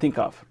one can think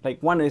of?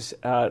 Like one is,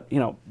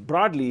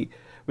 broadly,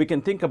 we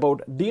can think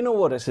about de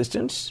novo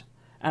resistance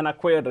and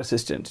acquired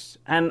resistance.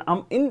 And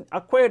in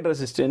acquired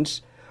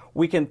resistance,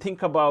 we can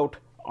think about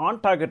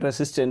on-target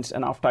resistance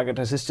and off-target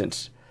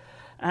resistance.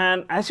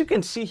 And as you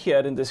can see here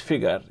in this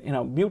figure,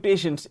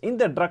 mutations in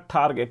the drug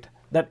target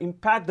that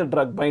impact the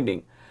drug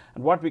binding,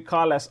 and what we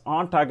call as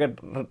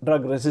on-target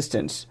drug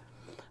resistance.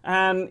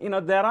 And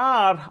there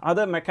are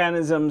other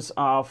mechanisms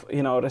of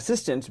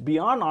resistance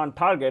beyond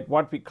on-target,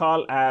 what we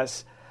call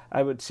as,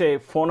 I would say,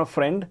 phone a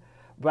friend,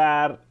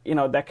 where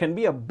there can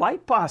be a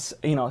bypass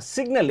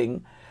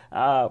signaling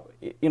for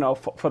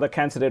the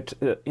candidate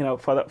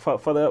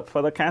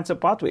for the cancer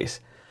pathways.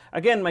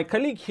 Again, my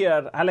colleague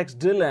here, Alex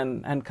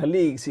Dillon and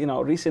colleagues,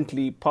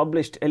 recently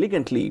published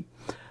elegantly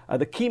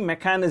the key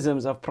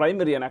mechanisms of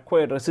primary and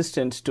acquired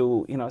resistance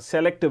to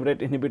selective RET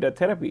inhibitor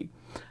therapy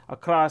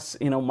across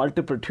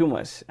multiple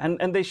tumors,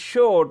 and they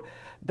showed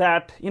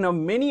that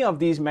many of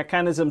these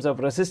mechanisms of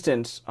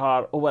resistance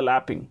are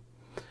overlapping.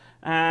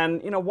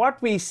 And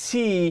what we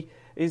see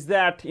is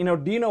that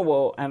de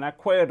novo and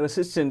acquired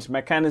resistance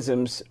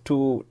mechanisms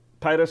to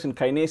tyrosine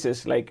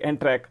kinases like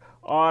NTRK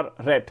or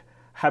RET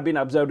have been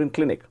observed in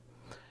clinic.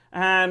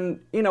 And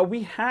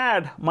we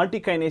had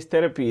multi-kinase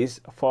therapies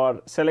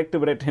for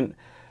selective RET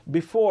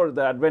before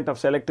the advent of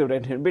selective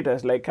RET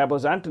inhibitors like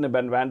cabozantinib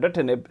and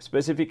vanretinib,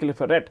 specifically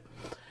for RET.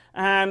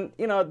 And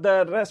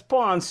the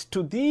response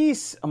to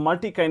these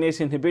multi-kinase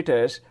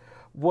inhibitors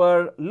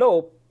were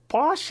low,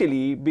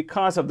 partially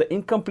because of the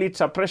incomplete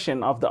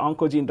suppression of the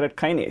oncogene RET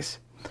kinase.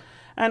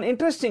 And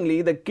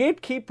interestingly, the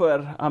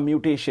gatekeeper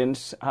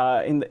mutations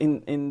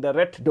in the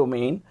RET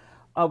domain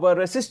were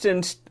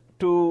resistant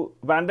to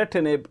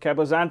vanretinib,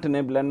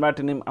 cabozantinib,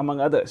 lenvatinib, among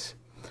others.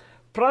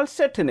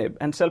 Pralsetinib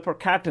and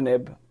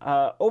selpercatinib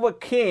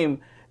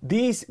overcame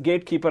these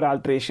gatekeeper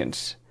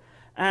alterations.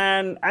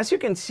 And as you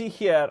can see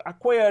here,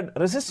 acquired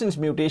resistance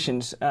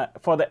mutations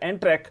for the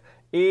NTRK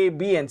A,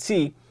 B, and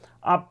C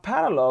are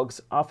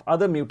paralogs of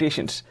other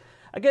mutations.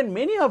 Again,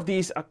 many of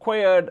these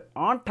acquired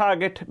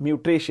on-target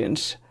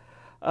mutations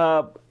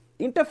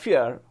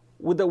interfere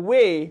with the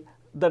way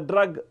the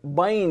drug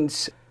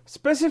binds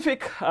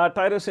specific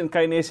tyrosine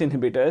kinase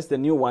inhibitors, the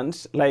new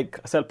ones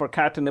like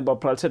selpercatinib or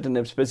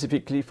pralsetinib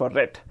specifically for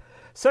RET,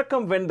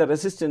 circumvent the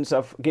resistance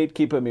of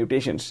gatekeeper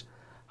mutations.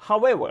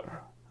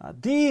 However,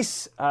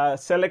 these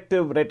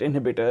selective RET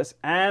inhibitors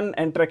and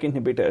NTRK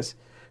inhibitors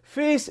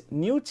face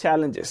new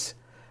challenges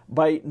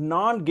by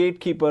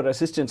non-gatekeeper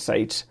resistant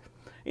sites.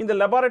 In the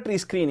laboratory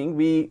screening,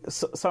 we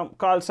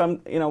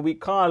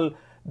call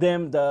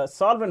them the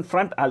solvent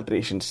front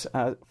alterations.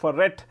 For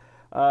RET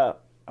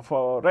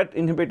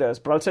inhibitors,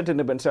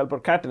 pralsetinib and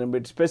selpercatinib,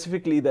 it's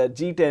specifically the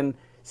G10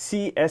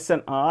 C, S,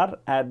 and R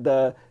at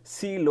the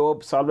C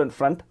lobe solvent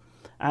front,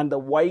 and the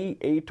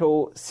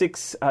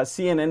Y806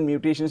 CNN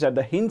mutations at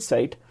the hinge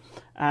site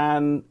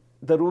and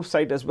the roof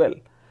site as well.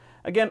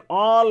 Again,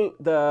 all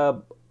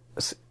the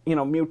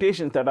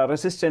mutations that are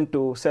resistant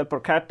to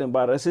selpercatinib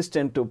are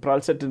resistant to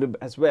pralsetinib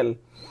as well.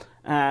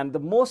 And the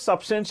most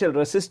substantial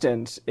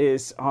resistance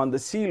is on the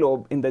C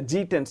lobe in the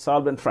G10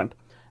 solvent front.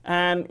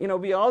 And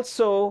we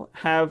also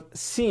have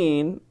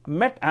seen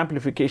MET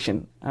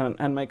amplification,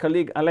 and my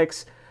colleague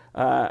Alex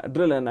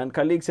Drilon and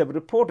colleagues have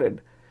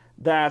reported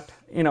that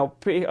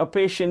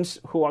patients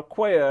who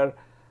acquire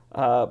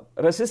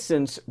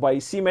resistance by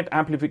c-MET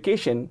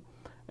amplification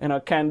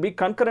can be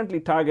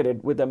concurrently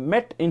targeted with a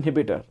MET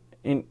inhibitor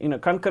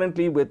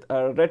concurrently with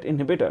a RET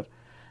inhibitor,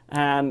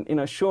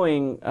 and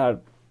showing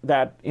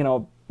that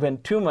when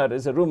tumor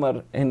is a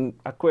rumor in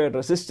acquired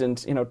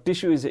resistance,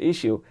 tissue is an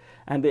issue.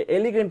 And they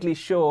elegantly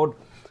showed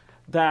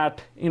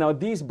that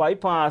these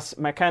bypass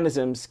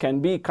mechanisms can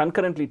be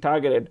concurrently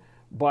targeted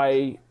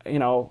by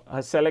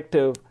a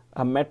selective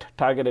MET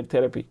targeted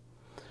therapy.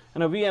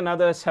 We and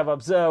others have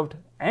observed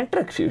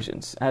NTRK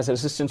fusions as a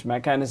resistance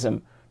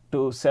mechanism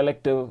to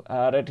selective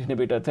RET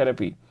inhibitor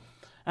therapy.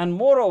 And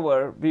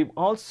moreover, we've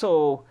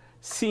also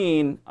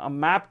seen a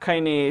MAP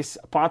kinase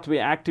pathway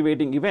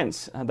activating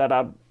events that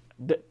are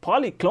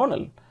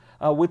polyclonal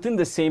within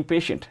the same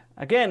patient.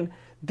 Again,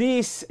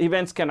 these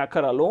events can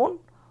occur alone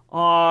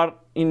or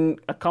in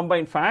a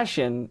combined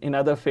fashion in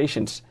other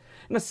patients.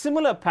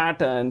 Similar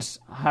patterns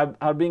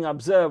are being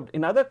observed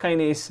in other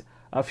kinase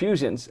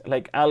fusions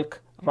like ALK,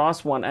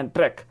 ROS1, and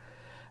TRK.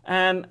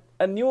 And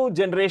a new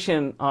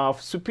generation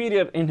of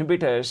superior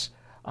inhibitors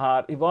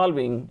are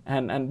evolving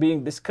and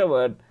being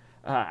discovered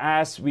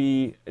as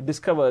we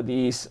discover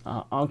these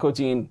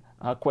oncogene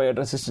acquired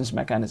resistance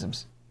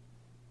mechanisms.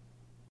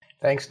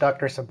 Thanks,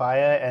 Dr.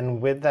 Subbiah.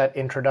 And with that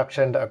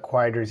introduction to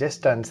acquired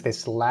resistance,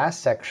 this last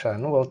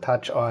section will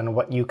touch on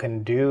what you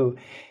can do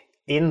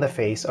in the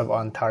face of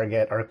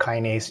on-target or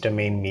kinase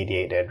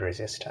domain-mediated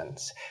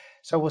resistance.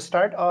 So we'll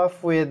start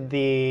off with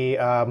the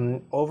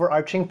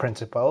overarching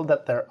principle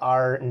that there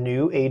are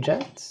new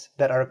agents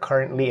that are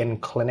currently in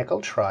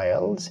clinical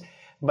trials.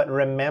 But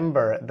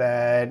remember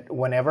that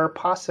whenever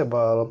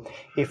possible,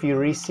 if you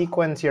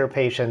resequence your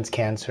patient's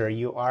cancer,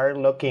 you are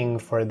looking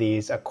for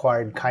these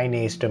acquired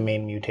kinase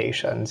domain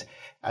mutations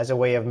as a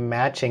way of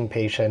matching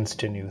patients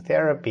to new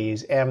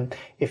therapies. And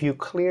if you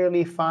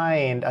clearly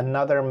find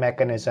another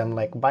mechanism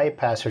like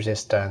bypass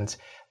resistance,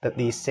 that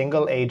these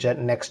single agent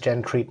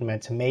next-gen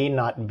treatments may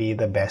not be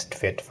the best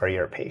fit for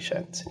your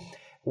patients.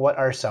 What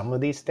are some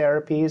of these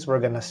therapies? We're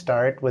going to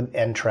start with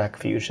NTRK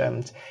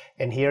fusions.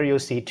 And here you'll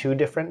see two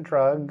different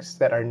drugs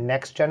that are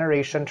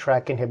next-generation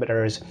TRK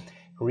inhibitors,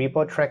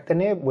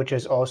 repotrectinib, which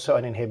is also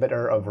an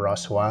inhibitor of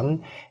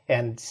ROS1,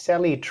 and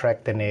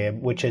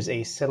selitrectinib, which is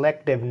a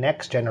selective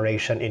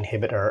next-generation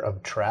inhibitor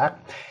of TRK.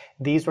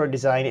 These were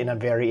designed in a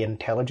very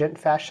intelligent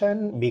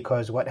fashion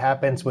because what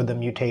happens with the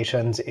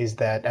mutations is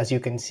that, as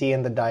you can see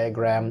in the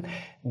diagram,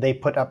 they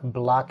put up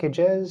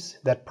blockages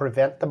that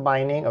prevent the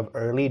binding of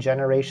early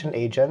generation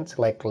agents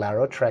like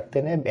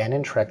larotrectinib and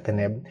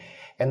entrectinib.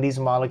 And these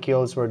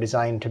molecules were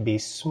designed to be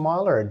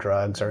smaller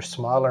drugs or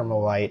smaller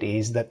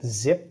moieties that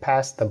zip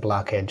past the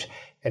blockage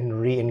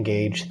and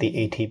re-engage the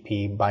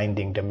ATP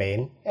binding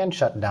domain and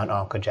shut down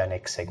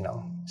oncogenic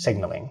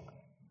signaling.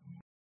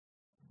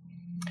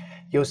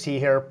 You'll see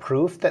here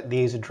proof that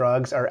these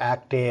drugs are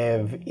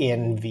active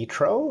in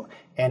vitro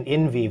and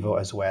in vivo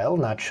as well,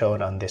 not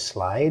shown on this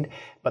slide.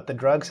 But the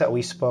drugs that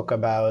we spoke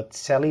about,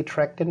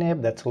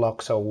 selitrectinib, that's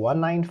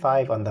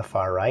LOXO-195 on the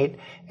far right,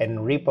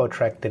 and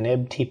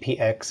repotrectinib,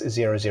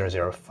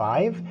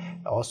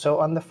 TPX-0005, also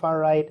on the far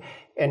right.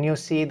 And you'll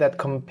see that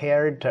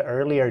compared to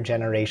earlier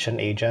generation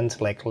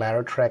agents like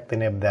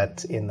larotrectinib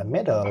that's in the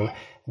middle,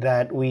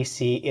 that we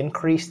see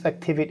increased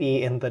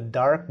activity in the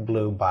dark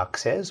blue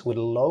boxes with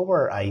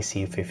lower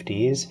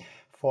IC50s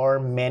for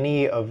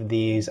many of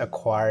these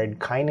acquired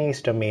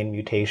kinase domain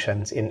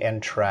mutations in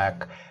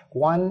NTRK1,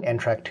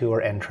 NTRK2,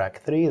 or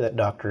NTRK3 that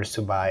Dr.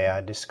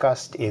 Subbiah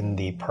discussed in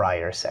the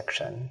prior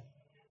section.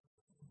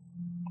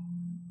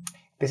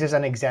 This is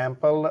an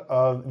example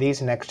of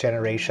these next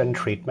generation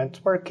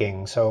treatments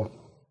working. So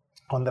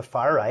on the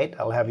far right,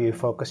 I'll have you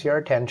focus your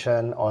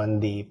attention on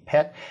the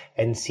PET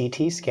and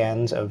CT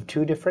scans of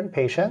two different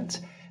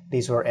patients.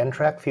 These were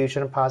NTRK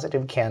fusion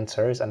positive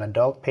cancers, an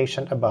adult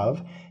patient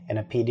above and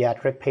a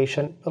pediatric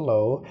patient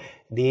below.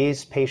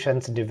 These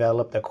patients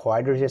developed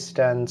acquired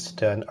resistance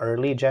to an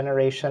early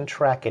generation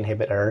TRK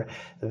inhibitor,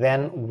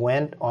 then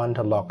went on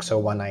to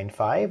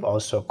LOXO-195,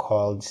 also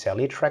called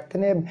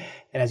selitrectinib,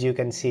 and as you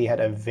can see, had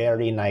a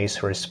very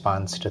nice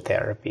response to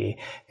therapy.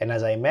 And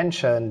as I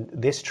mentioned,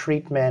 this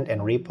treatment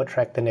and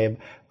repotrectinib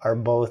are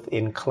both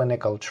in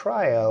clinical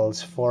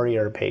trials for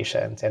your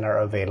patients and are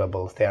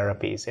available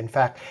therapies. In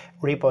fact,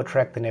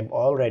 repotrectinib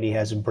already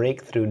has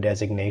breakthrough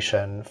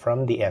designation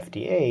from the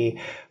FDA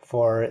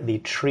for the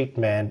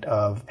treatment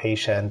of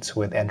patients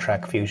with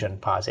NTRK fusion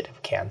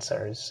positive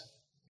cancers.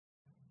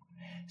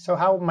 So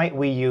how might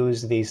we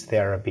use these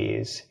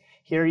therapies?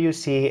 Here you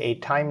see a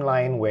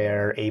timeline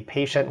where a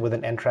patient with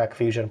an NTRK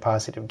fusion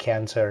positive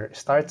cancer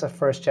starts a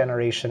first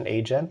generation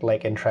agent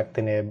like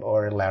entrectinib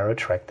or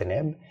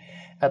larotrectinib.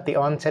 At the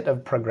onset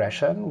of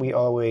progression, we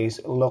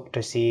always look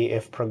to see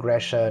if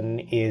progression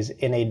is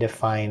in a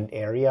defined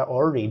area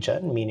or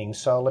region, meaning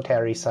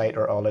solitary site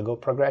or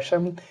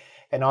oligoprogression.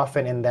 And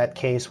often in that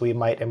case, we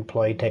might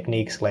employ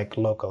techniques like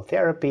local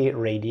therapy,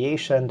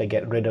 radiation to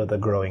get rid of the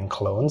growing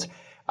clones.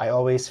 I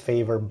always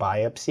favor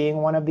biopsying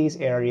one of these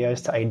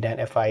areas to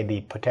identify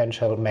the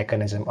potential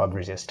mechanism of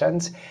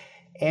resistance.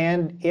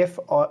 And if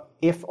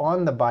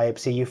on the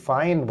biopsy you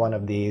find one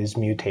of these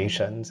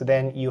mutations,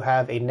 then you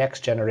have a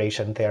next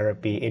generation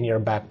therapy in your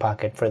back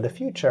pocket for the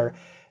future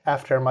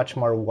after much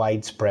more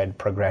widespread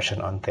progression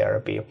on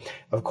therapy.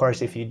 Of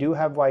course, if you do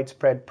have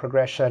widespread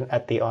progression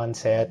at the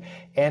onset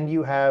and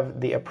you have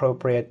the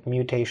appropriate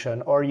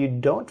mutation or you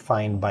don't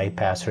find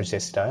bypass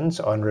resistance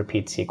on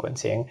repeat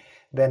sequencing,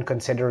 then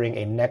considering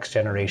a next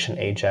generation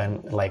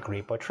agent like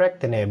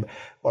repotrectinib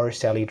or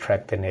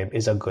selitrectinib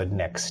is a good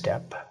next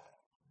step.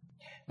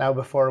 Now,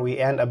 before we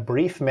end, a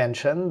brief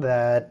mention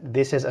that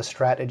this is a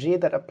strategy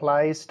that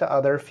applies to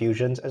other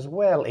fusions as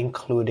well,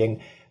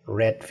 including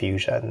RET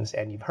fusions.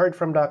 And you've heard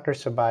from Dr.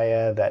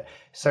 Subbiah that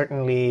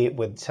certainly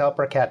with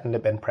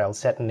selpercatinib and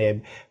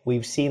pralsetinib,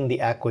 we've seen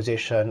the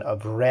acquisition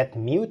of RET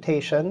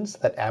mutations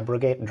that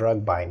abrogate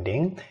drug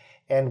binding.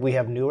 And we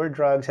have newer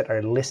drugs that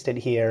are listed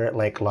here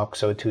like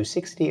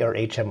LOXO-260 or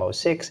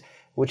HMO6,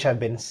 which have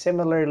been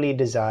similarly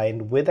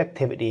designed with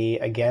activity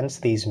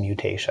against these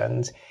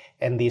mutations.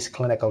 And these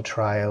clinical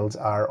trials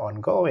are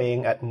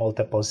ongoing at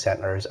multiple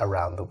centers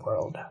around the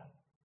world.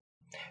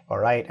 All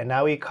right, and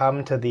now we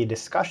come to the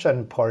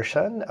discussion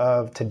portion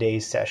of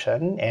today's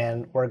session,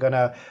 and we're going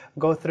to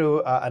go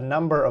through a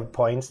number of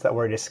points that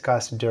were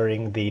discussed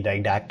during the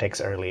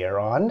didactics earlier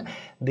on.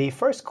 The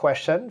first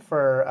question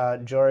for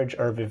George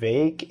or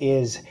Vivek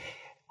is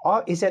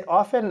it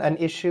often an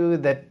issue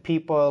that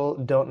people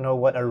don't know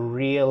what a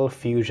real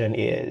fusion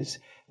is?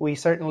 We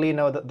certainly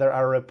know that there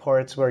are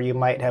reports where you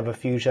might have a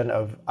fusion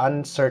of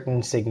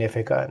uncertain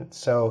significance.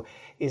 So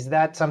is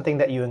that something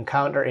that you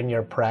encounter in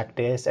your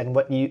practice? And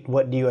what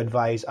do you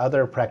advise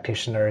other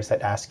practitioners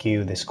that ask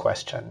you this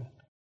question?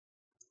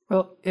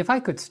 Well, if I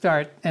could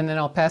start, and then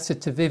I'll pass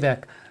it to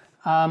Vivek.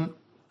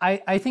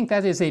 I think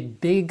that is a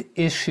big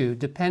issue,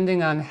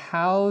 depending on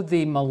how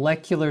the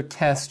molecular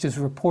test is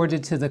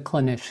reported to the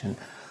clinician.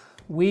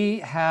 We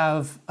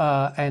have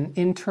an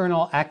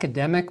internal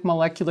academic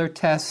molecular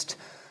test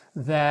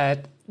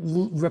that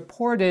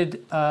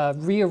reported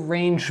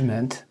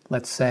rearrangement,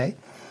 let's say.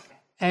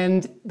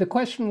 And the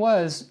question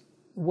was,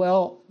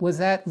 well, was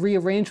that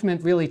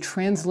rearrangement really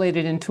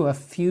translated into a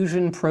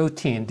fusion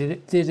protein?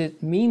 Did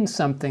it mean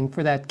something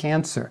for that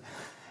cancer?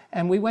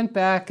 And we went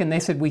back and they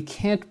said, we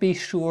can't be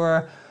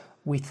sure.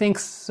 We think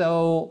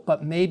so,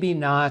 but maybe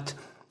not.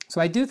 So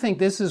I do think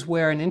this is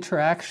where an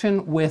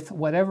interaction with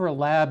whatever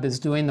lab is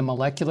doing the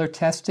molecular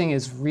testing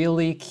is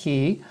really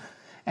key.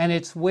 And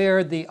it's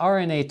where the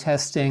RNA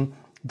testing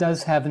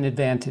does have an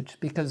advantage,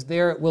 because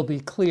there it will be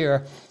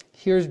clear,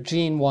 here's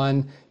gene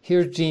 1,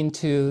 here's gene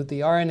 2. The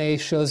RNA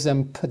shows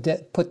them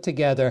put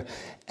together,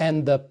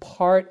 and the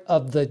part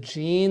of the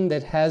gene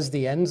that has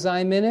the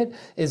enzyme in it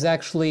is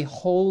actually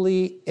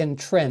wholly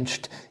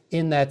entrenched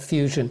in that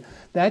fusion.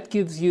 That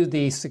gives you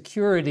the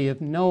security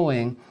of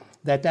knowing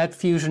that that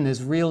fusion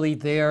is really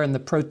there and the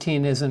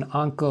protein is an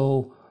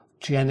oncogenic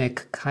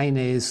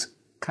kinase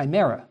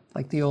chimera,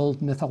 like the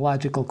old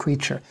mythological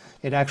creature.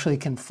 It actually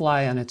can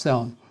fly on its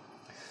own.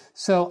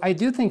 So I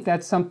do think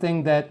that's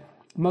something that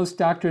most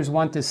doctors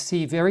want to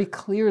see very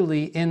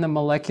clearly in the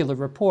molecular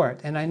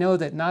report. And I know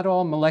that not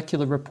all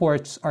molecular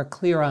reports are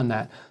clear on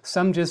that.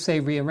 Some just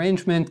say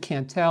rearrangement,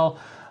 can't tell.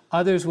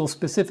 Others will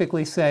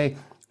specifically say,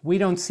 we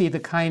don't see the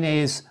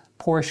kinase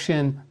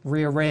portion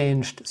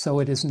rearranged, so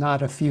it is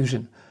not a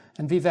fusion.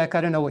 And Vivek,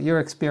 I don't know what your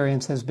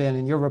experience has been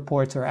in your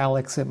reports, or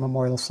Alex at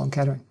Memorial Sloan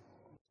Kettering.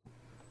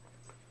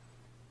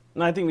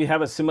 No, I think we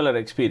have a similar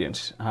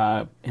experience,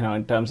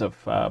 in terms of,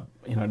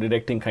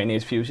 detecting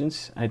kinase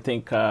fusions. I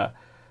think,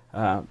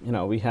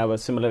 we have a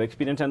similar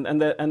experience.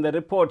 And the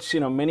reports,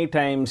 many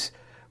times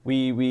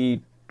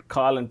we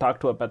call and talk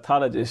to a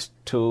pathologist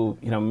to,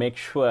 make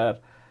sure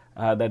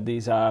that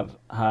these are,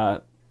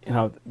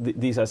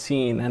 these are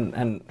seen.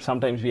 And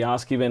sometimes we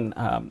ask even,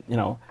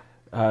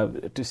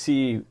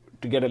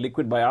 to get a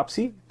liquid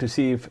biopsy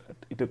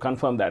to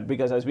confirm that.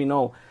 Because as we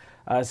know,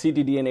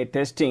 ctDNA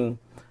testing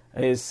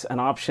is an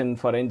option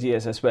for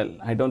NGS as well.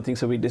 I don't think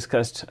so we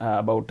discussed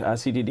about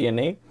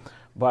ctDNA,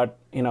 but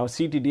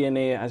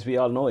ctDNA, as we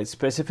all know, is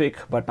specific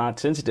but not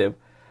sensitive,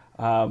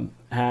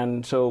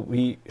 and so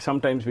we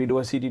sometimes do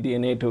a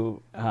ctDNA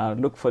to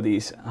look for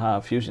these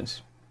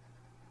fusions.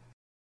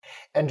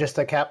 And just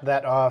to cap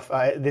that off,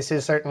 this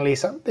is certainly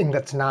something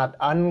that's not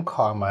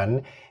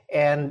uncommon,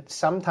 and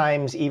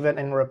sometimes even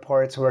in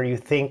reports where you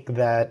think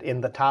that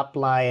in the top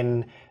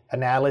line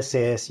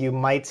analysis, you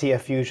might see a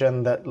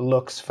fusion that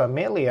looks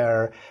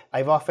familiar.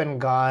 I've often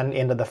gone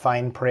into the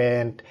fine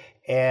print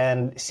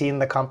and seen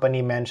the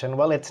company mention,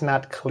 well, it's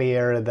not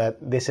clear that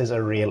this is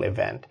a real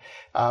event.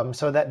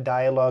 So that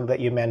dialogue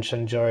that you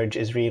mentioned, George,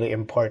 is really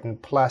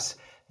important. Plus,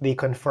 the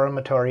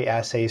confirmatory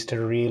assays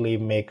to really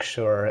make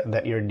sure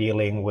that you're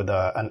dealing with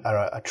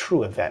a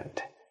true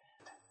event.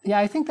 Yeah,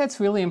 I think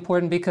that's really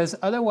important, because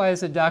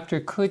otherwise a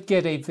doctor could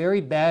get a very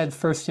bad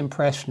first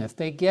impression. If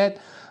they get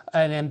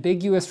an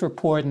ambiguous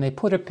report and they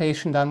put a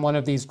patient on one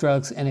of these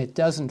drugs and it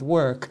doesn't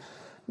work,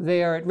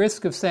 they are at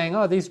risk of saying,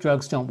 oh, these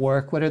drugs don't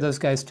work. What are those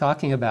guys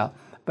talking about?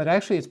 But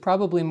actually, it's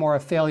probably more a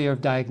failure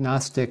of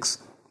diagnostics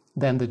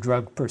than the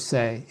drug per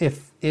se,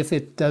 if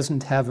it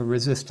doesn't have a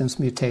resistance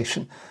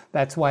mutation.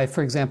 That's why,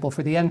 for example,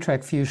 for the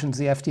NTRK fusions,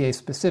 the FDA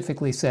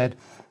specifically said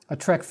a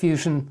TRK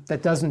fusion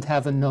that doesn't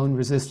have a known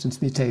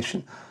resistance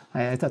mutation.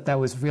 I thought that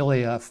was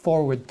really a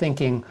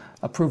forward-thinking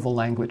approval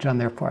language on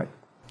their part.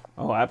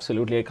 Oh,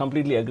 absolutely. I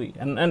completely agree.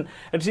 And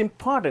it's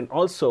important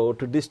also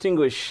to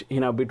distinguish,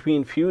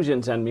 between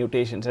fusions and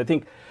mutations. I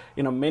think,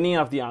 many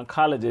of the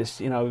oncologists,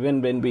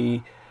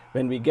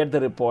 when we get the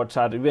reports,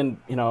 or even,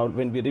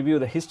 when we review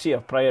the history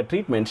of prior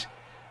treatments,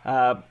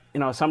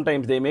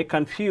 sometimes they may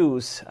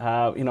confuse,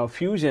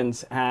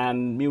 fusions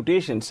and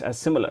mutations as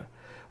similar.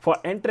 For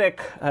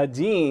NTRK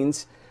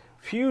genes,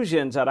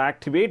 fusions are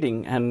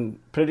activating and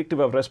predictive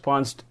of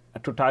response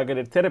to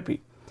targeted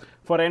therapy.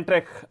 For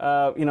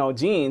NTRK,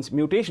 genes,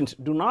 mutations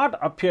do not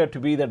appear to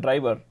be the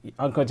driver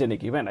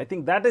oncogenic event. I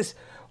think that is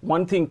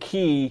one thing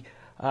key.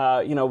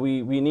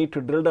 We need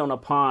to drill down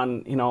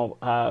upon,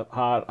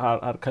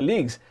 our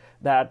colleagues,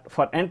 that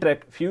for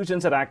NTRK,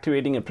 fusions are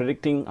activating and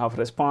predicting of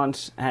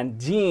response, and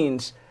gene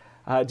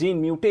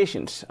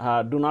mutations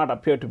do not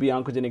appear to be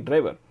oncogenic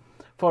driver.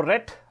 For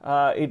RET,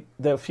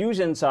 the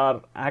fusions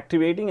are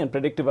activating and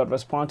predictive of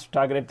response to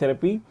targeted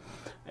therapy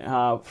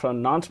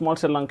from non-small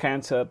cell lung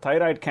cancer,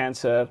 thyroid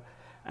cancer,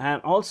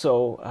 and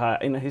also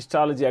in a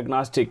histology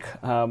agnostic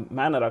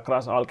manner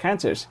across all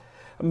cancers.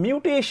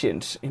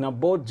 Mutations,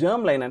 both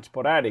germline and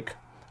sporadic,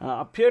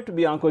 appear to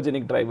be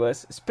oncogenic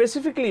drivers,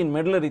 specifically in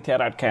medullary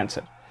thyroid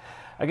cancer.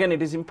 Again,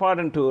 it is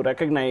important to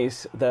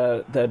recognize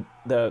the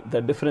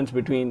difference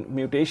between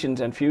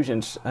mutations and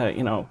fusions,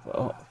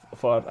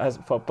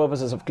 for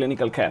purposes of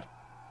clinical care.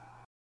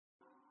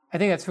 I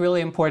think that's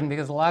really important,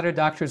 because a lot of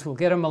doctors will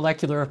get a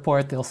molecular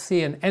report, they'll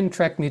see an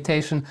NTRK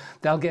mutation,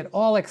 they'll get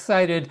all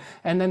excited,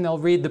 and then they'll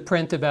read the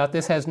print about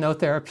this has no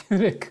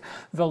therapeutic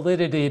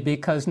validity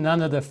because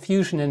none of the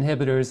fusion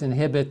inhibitors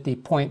inhibit the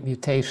point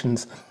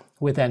mutations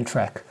with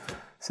NTRK.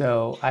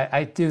 So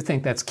I do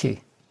think that's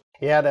key.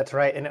 Yeah, that's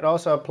right. And it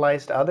also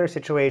applies to other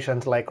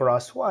situations like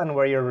ROS1,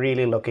 where you're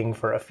really looking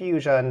for a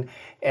fusion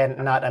and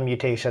not a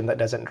mutation that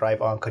doesn't drive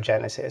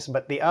oncogenesis.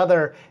 But the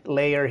other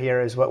layer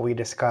here is what we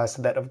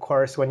discussed, that of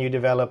course, when you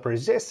develop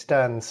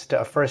resistance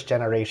to a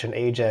first-generation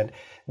agent,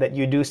 that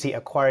you do see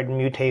acquired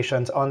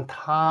mutations on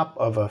top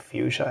of a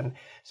fusion.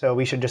 So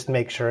we should just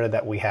make sure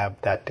that we have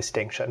that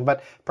distinction.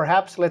 But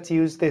perhaps let's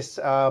use this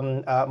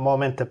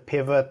moment to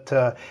pivot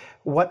to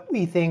what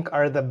we think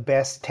are the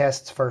best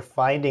tests for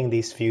finding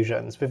these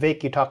fusions.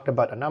 Vivek, you talked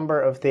about a number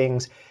of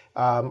things,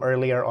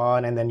 earlier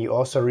on, and then you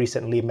also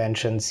recently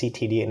mentioned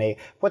ctDNA.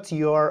 What's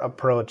your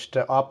approach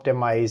to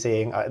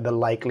optimizing the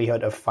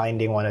likelihood of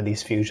finding one of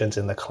these fusions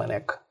in the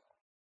clinic?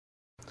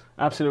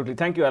 Absolutely.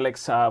 Thank you,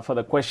 Alex, for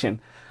the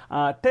question.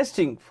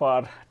 Testing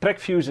for TRK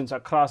fusions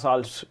across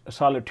all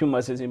solid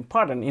tumors is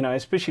important,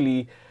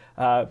 especially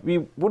we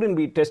wouldn't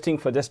be testing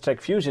for just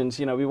TRK fusions.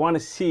 We want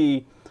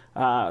to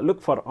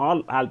look for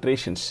all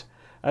alterations,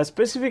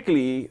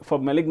 specifically for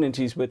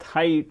malignancies with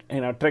high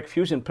TRK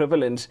fusion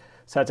prevalence,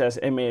 such as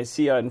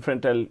MASC or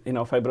infantile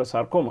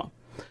fibrosarcoma.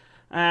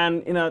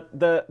 And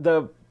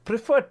the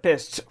preferred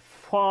test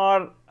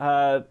for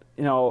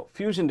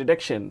fusion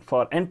detection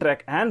for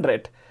NTRK and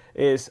RET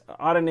is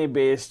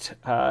RNA-based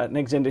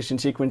next-generation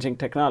sequencing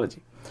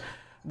technology.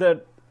 There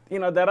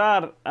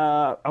are,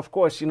 of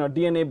course,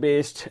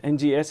 DNA-based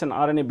NGS and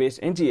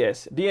RNA-based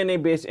NGS.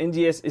 DNA-based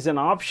NGS is an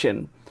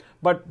option,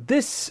 but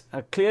this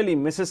clearly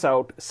misses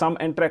out some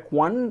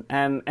NTRK1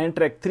 and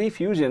NTRK3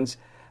 fusions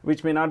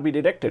which may not be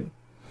detected.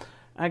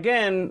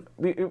 Again,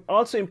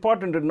 also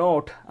important to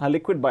note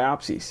liquid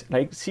biopsies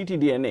like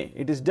ctDNA.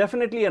 It is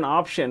definitely an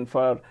option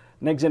for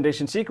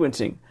next-generation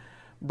sequencing,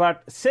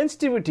 but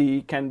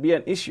sensitivity can be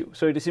an issue.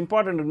 So it is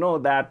important to know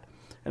that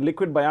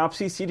liquid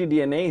biopsy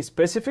ctDNA is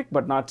specific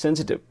but not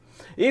sensitive.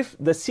 If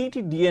the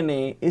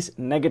ctDNA is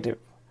negative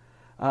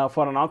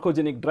for an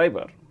oncogenic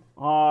driver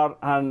or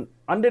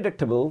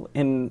undetectable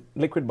in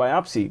liquid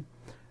biopsy,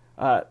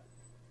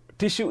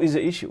 tissue is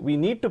an issue. We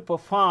need to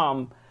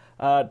perform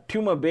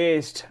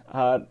tumor-based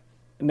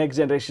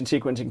next-generation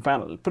sequencing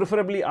panel,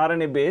 preferably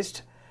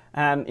RNA-based,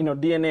 and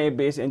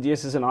DNA-based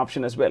NGS is an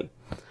option as well.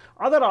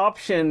 Other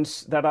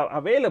options that are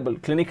available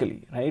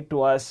clinically, right,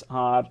 to us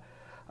are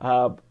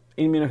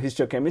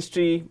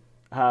immunohistochemistry.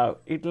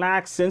 It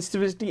lacks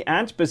sensitivity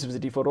and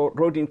specificity for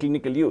routine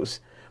clinical use,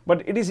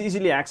 but it is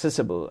easily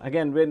accessible.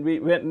 Again,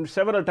 when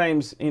several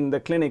times in the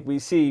clinic we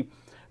see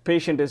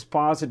patient is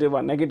positive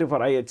or negative for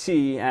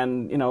IHC,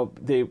 and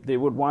they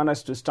would want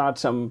us to start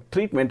some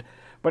treatment,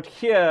 but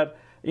here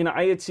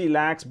IHC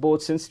lacks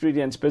both sensitivity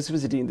and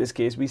specificity. In this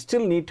case, we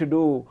still need to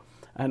do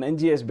an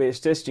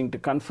NGS-based testing to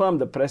confirm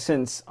the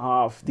presence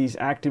of these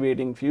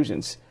activating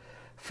fusions.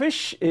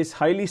 FISH is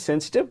highly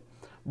sensitive,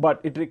 but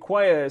it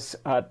requires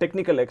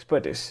technical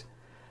expertise.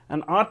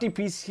 And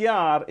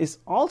RT-PCR is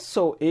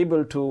also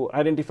able to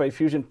identify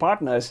fusion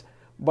partners,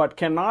 but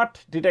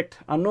cannot detect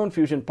unknown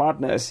fusion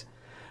partners.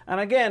 And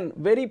again,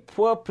 very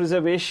poor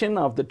preservation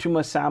of the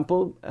tumor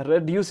sample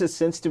reduces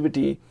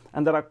sensitivity,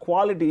 and there are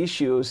quality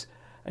issues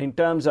in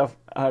terms of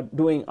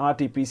doing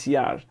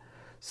RT-PCR.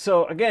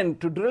 So again,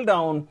 to drill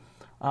down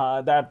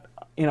that,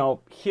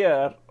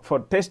 here for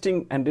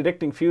testing and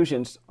detecting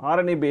fusions,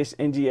 RNA-based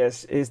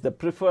NGS is the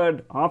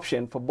preferred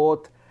option for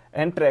both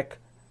NTRK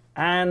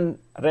and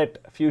RET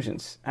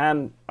fusions,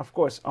 and of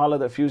course, all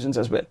other fusions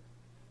as well.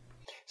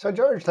 So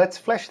George, let's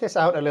flesh this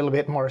out a little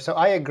bit more. So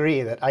I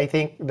agree that I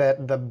think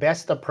that the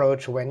best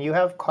approach when you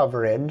have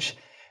coverage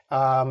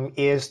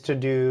is to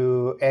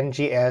do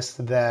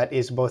NGS that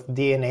is both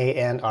DNA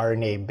and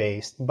RNA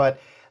based. But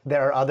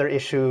there are other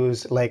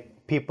issues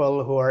like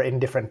people who are in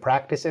different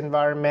practice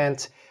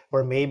environments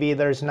where maybe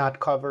there's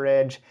not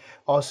coverage.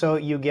 Also,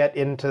 you get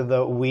into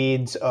the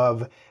weeds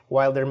of,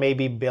 while there may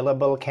be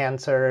billable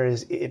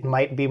cancers, it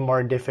might be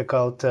more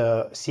difficult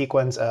to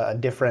sequence a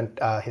different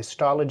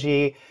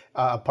histology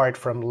apart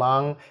from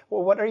lung.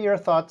 Well, what are your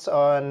thoughts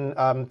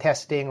on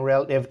testing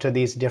relative to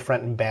these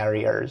different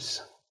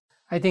barriers?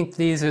 I think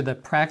these are the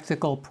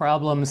practical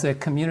problems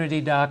that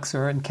community docs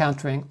are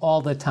encountering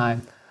all the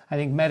time. I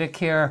think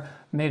Medicare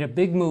made a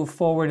big move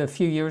forward a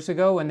few years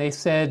ago when they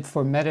said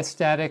for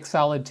metastatic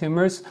solid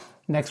tumors,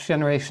 next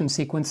generation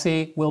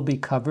sequencing will be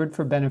covered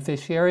for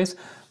beneficiaries,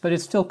 but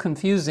it's still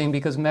confusing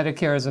because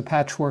Medicare is a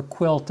patchwork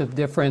quilt of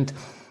different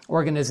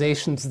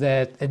organizations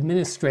that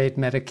administrate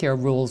Medicare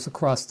rules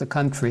across the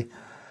country.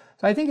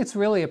 So I think it's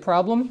really a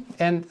problem,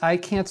 and I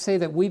can't say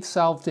that we've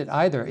solved it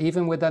either.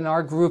 Even within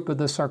our group, of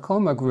the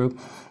sarcoma group,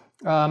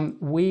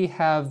 we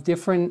have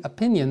different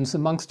opinions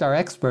amongst our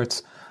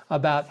experts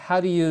about how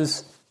to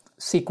use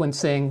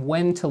sequencing,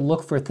 when to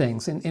look for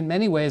things. In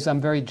many ways, I'm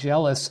very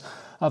jealous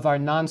of our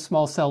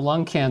non-small cell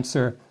lung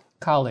cancer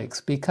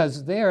colleagues,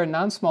 because their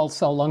non-small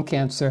cell lung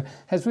cancer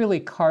has really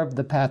carved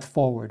the path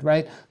forward,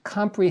 right?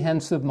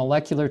 Comprehensive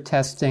molecular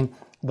testing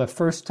the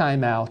first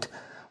time out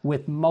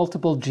with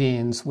multiple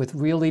genes, with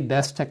really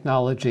best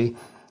technology,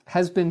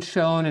 has been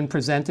shown and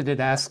presented at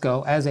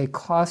ASCO as a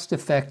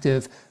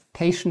cost-effective,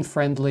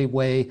 patient-friendly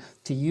way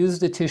to use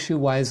the tissue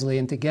wisely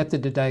and to get to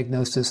the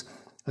diagnosis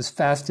as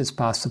fast as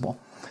possible.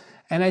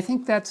 And I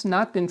think that's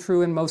not been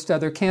true in most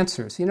other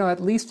cancers. At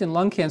least in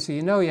lung cancer,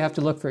 you have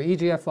to look for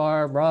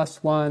EGFR,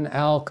 ROS1,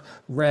 ALK,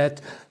 RET,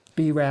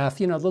 BRAF,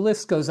 the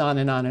list goes on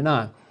and on and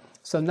on.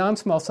 So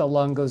non-small cell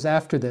lung goes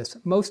after this.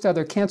 Most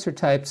other cancer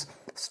types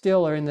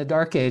still are in the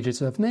dark ages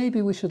of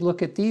maybe we should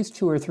look at these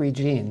 2 or 3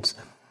 genes.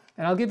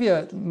 And I'll give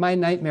you my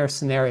nightmare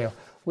scenario.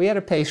 We had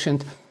a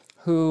patient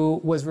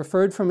who was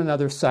referred from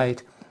another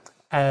site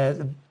at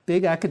a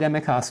big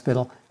academic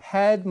hospital,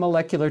 had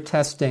molecular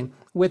testing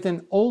with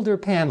an older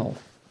panel,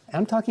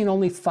 I'm talking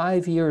only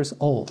 5 years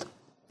old.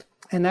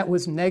 And that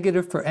was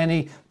negative for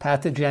any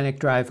pathogenic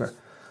driver.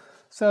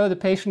 So the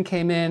patient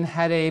came in,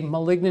 had a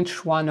malignant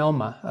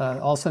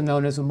schwannoma, also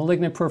known as a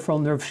malignant peripheral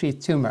nerve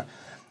sheath tumor.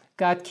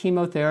 Got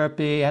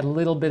chemotherapy, had a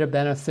little bit of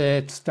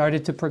benefit,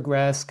 started to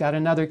progress, got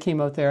another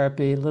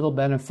chemotherapy, little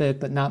benefit,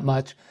 but not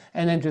much,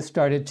 and then just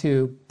started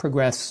to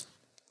progress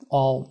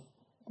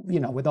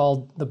with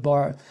all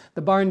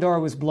the barn door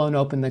was blown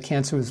open, the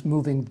cancer was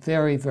moving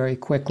very, very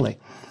quickly.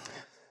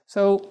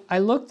 So I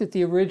looked at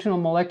the original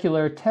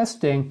molecular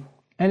testing,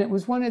 and it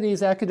was one of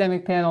these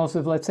academic panels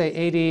of, let's say,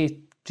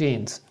 80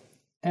 genes.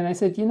 And I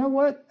said, you know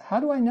what? How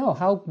do I know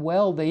how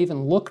well they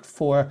even looked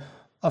for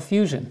a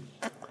fusion?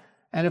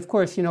 And of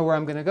course, you know where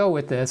I'm going to go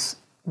with this.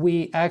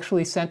 We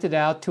actually sent it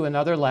out to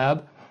another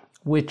lab,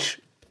 which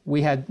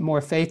we had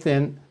more faith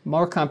in,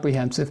 more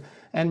comprehensive,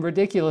 and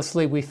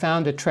ridiculously, we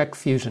found a TRK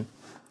fusion.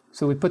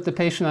 So we put the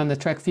patient on the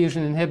TRK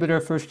fusion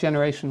inhibitor, first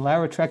generation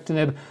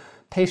larotrectinib.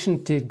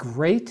 Patient did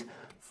great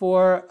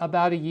for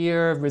about a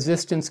year.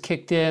 Resistance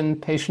kicked in.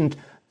 Patient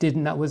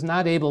was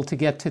not able to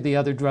get to the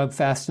other drug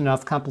fast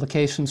enough.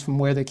 Complications from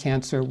where the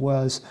cancer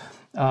was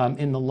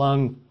in the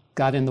lung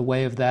got in the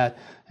way of that,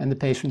 and the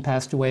patient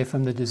passed away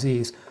from the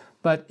disease.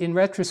 But in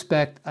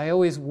retrospect, I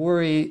always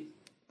worry,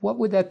 what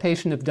would that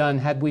patient have done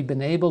had we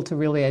been able to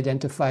really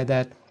identify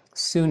that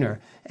sooner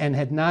and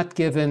had not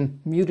given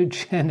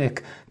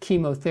mutagenic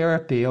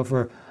chemotherapy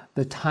over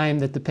the time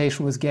that the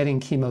patient was getting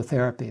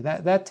chemotherapy?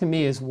 That to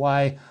me is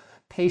why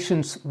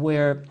patients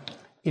where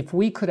if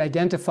we could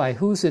identify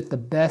who's at the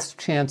best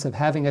chance of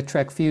having a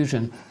TRK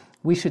fusion,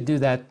 we should do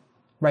that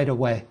right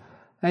away.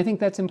 And I think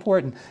that's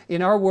important.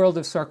 In our world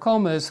of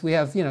sarcomas, we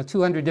have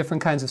 200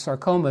 different kinds of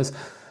sarcomas.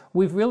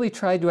 We've really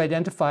tried to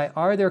identify,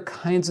 are there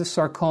kinds of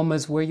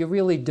sarcomas where you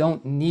really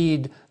don't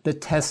need the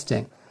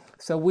testing?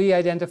 So we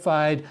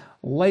identified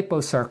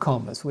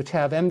liposarcomas, which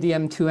have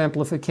MDM2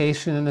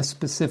 amplification and a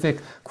specific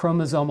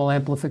chromosomal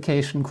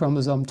amplification,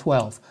 chromosome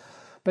 12.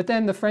 But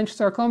then the French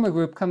sarcoma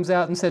group comes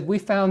out and said, we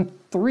found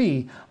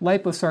 3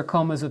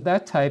 liposarcomas of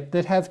that type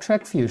that have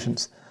TRK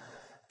fusions.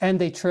 And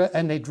they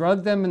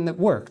drugged them and it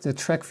worked. The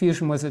TRK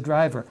fusion was a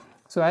driver.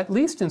 So at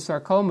least in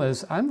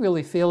sarcomas, I'm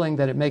really feeling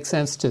that it makes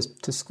sense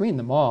to screen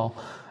them all,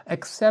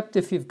 except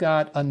if you've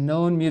got a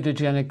known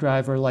mutagenic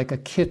driver like a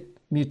KIT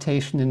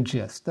mutation in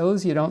GIST.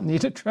 Those you don't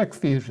need a TRK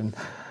fusion.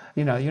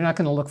 You're not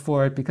going to look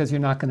for it because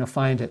you're not going to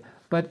find it.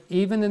 But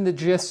even in the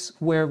GISTs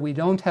where we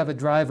don't have a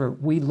driver,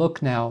 we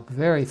look now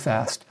very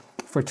fast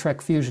for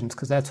TRK fusions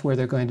because that's where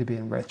they're going to be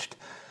enriched.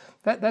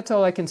 That's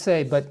all I can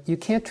say, but you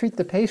can't treat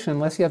the patient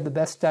unless you have the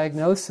best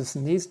diagnosis.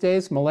 And these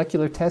days,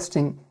 molecular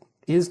testing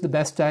is the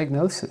best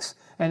diagnosis.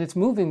 And it's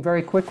moving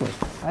very quickly.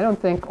 I don't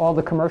think all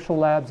the commercial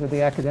labs or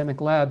the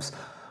academic labs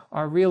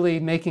are really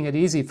making it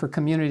easy for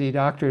community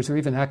doctors or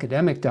even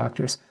academic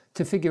doctors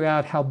to figure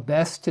out how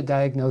best to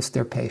diagnose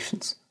their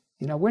patients.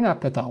 We're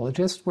not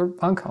pathologists, we're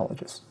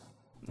oncologists.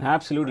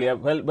 Absolutely.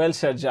 Well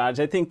said, George.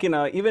 I think,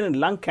 even in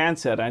lung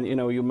cancer, and,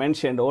 you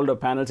mentioned older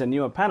panels and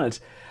newer panels,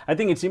 I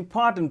think it's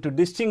important to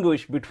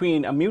distinguish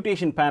between a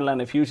mutation panel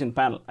and a fusion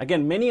panel.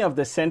 Again, many of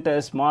the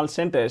centers, small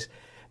centers,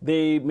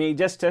 they may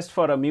just test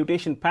for a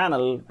mutation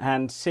panel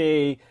and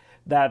say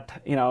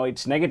that,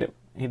 it's negative.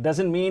 It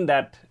doesn't mean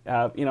that,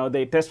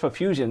 they test for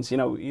fusions.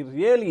 You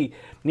really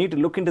need to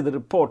look into the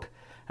report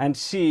and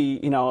see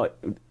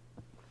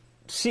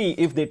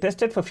if they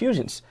tested for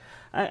fusions.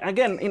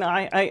 Again,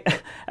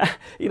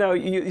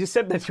 you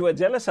said that you were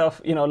jealous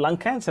of, lung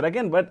cancer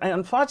again, but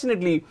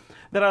unfortunately,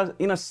 there are,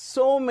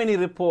 so many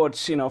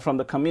reports, from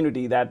the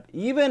community that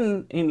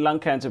even in lung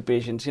cancer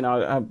patients,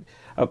 around,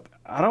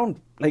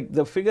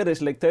 the figure is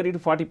 30 to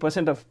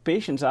 40% of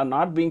patients are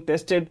not being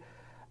tested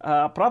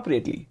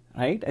appropriately,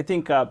 right? I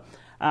think,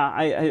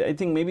 I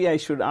think maybe I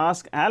should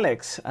ask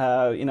Alex,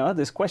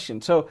 this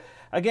question. So,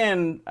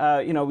 again,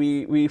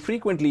 we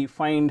frequently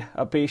find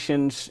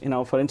patients,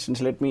 for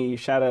instance, let me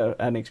share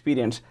an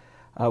experience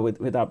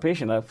with our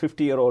patient, a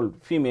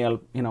 50-year-old female,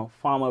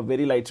 former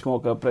very light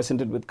smoker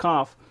presented with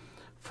cough,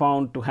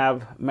 found to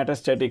have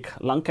metastatic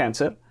lung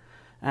cancer,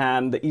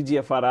 and the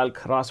EGFR, ALK,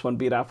 ROS1,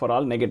 BRAF are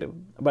all negative.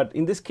 But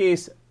in this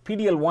case,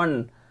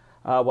 PD-L1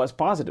 was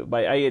positive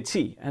by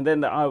IHC. And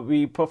then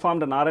we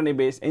performed an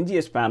RNA-based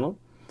NGS panel.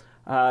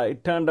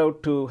 It turned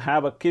out to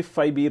have a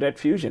KIF5B RET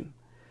fusion.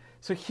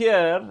 So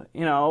here,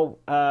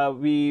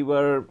 we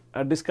were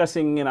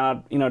discussing in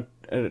our,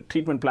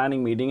 treatment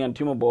planning meeting and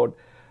tumor board,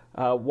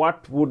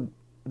 what would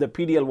the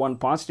PD-L1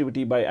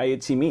 positivity by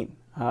IHC mean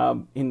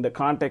in the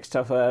context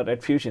of a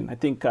RET fusion? I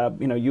think,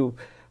 you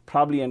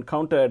probably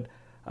encountered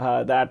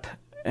that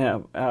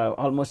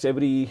almost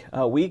every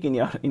week in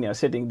your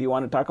setting. Do you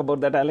want to talk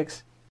about that,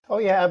 Alex? Oh,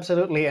 yeah,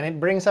 absolutely. And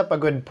it brings up a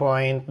good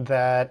point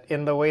that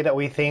in the way that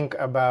we think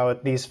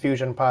about these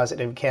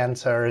fusion-positive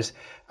cancers,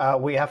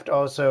 we have to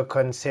also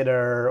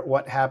consider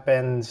what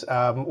happens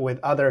with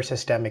other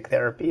systemic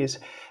therapies.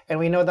 And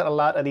we know that a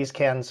lot of these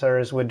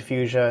cancers with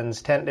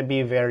fusions tend to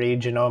be very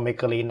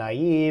genomically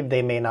naive.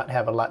 They may not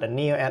have a lot of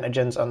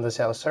neoantigens on the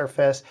cell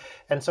surface.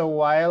 And so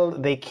while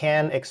they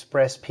can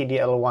express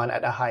PD-L1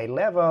 at a high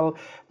level,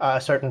 a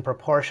certain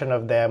proportion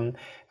of them,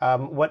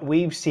 what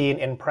we've seen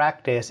in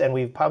practice, and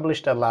we've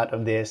published a lot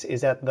of this, is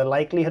that the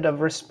likelihood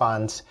of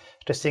response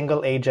to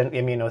single-agent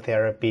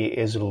immunotherapy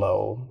is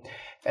low.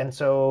 And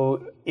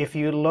so if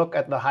you look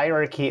at the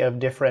hierarchy of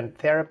different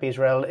therapies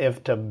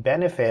relative to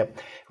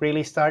benefit,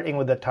 really starting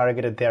with the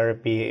targeted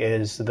therapy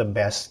is the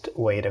best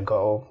way to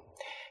go.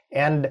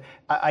 And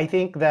I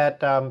think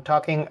that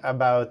talking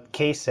about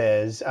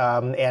cases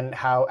and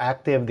how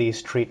active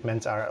these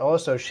treatments are,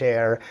 also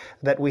share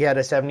that we had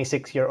a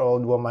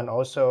 76-year-old woman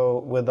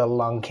also with a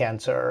lung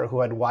cancer who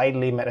had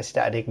widely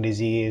metastatic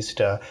disease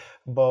to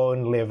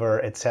bone,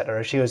 liver,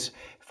 etc. She was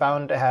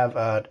found to have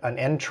an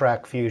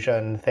NTRK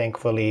fusion,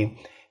 thankfully,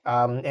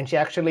 and she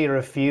actually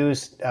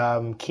refused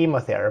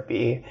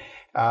chemotherapy,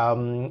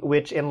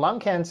 which in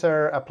lung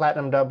cancer, a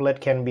platinum doublet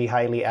can be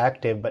highly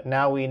active. But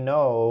now we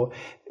know,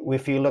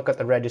 if you look at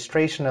the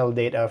registrational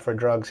data for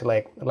drugs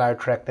like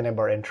larotrectinib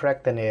or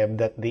entrectinib,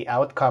 that the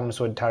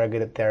outcomes with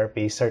targeted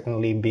therapy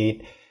certainly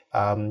beat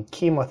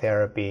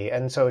chemotherapy.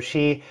 And so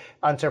she,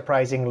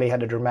 unsurprisingly,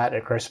 had a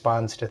dramatic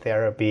response to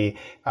therapy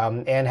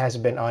and has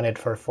been on it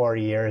for 4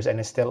 years and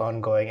is still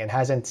ongoing and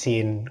hasn't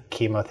seen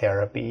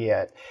chemotherapy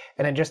yet.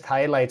 And it just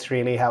highlights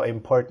really how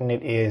important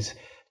it is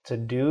to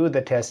do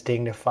the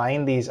testing to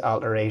find these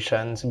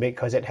alterations,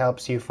 because it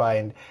helps you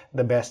find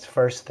the best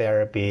first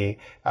therapy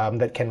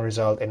that can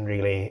result in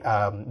really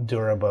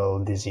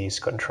durable disease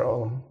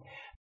control.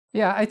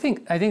 Yeah, I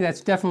think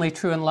that's definitely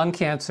true in lung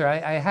cancer.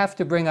 I have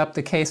to bring up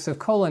the case of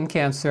colon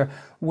cancer,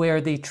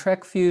 where the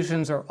TRK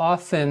fusions are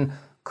often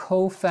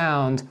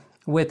co-found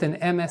with an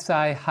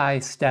MSI high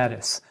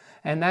status.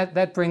 And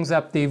that brings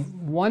up the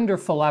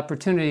wonderful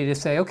opportunity to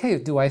say, okay,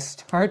 do I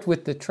start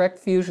with the TRK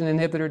fusion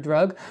inhibitor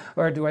drug,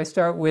 or do I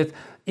start with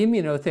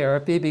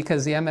immunotherapy?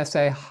 Because the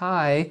MSI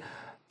high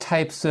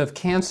types of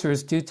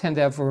cancers do tend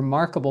to have a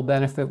remarkable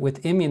benefit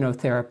with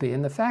immunotherapy.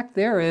 And the fact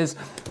there is,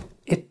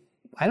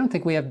 I don't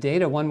think we have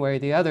data one way or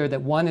the other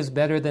that one is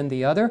better than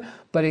the other,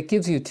 but it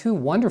gives you two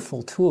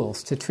wonderful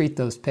tools to treat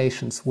those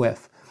patients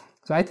with.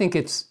 So I think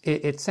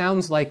it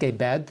sounds like a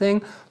bad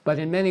thing, but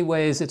in many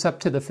ways it's up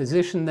to the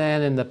physician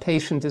then and the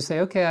patient to say,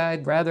 okay,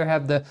 I'd rather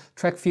have the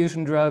TRK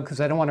fusion drug because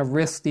I don't want to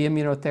risk the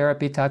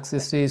immunotherapy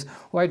toxicities,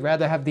 or I'd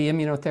rather have the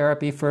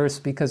immunotherapy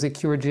first because it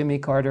cured Jimmy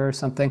Carter or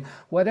something.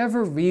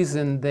 Whatever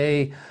reason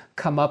they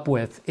come up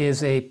with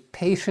is a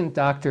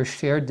patient-doctor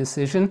shared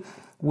decision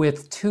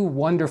with two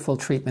wonderful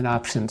treatment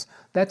options.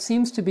 That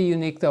seems to be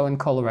unique, though, in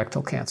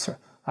colorectal cancer.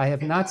 I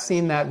have not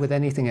seen that with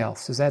anything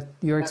else. Is that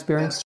your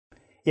experience?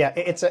 Yeah,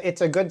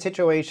 it's a good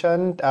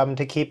situation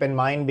to keep in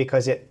mind,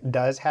 because it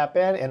does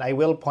happen. And I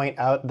will point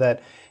out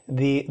that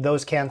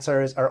those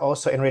cancers are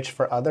also enriched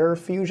for other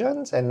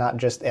fusions and not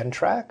just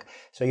NTRK.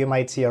 So you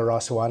might see a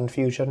ROS1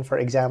 fusion, for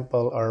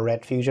example, or a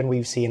RET fusion.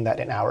 We've seen that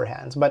in our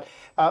hands. But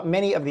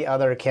many of the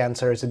other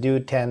cancers do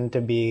tend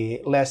to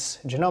be less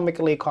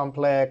genomically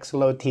complex,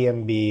 low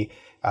TMB,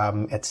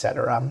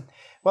 etc.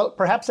 Well,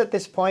 perhaps at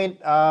this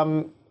point,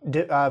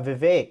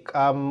 Vivek,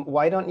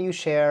 why don't you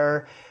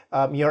share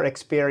your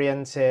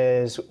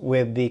experiences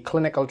with the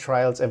clinical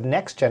trials of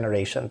next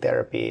generation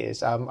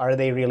therapies? Are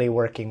they really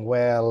working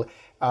well?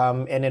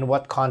 And in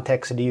what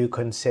context do you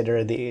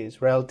consider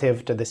these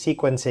relative to the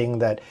sequencing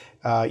that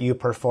you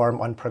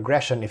perform on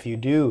progression if you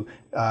do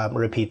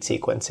repeat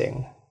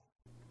sequencing?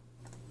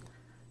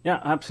 Yeah,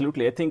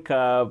 absolutely. I think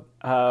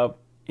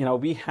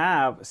we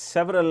have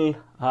several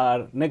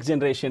next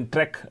generation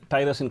TRK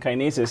tyrosine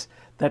kinases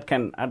that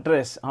can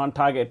address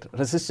on-target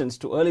resistance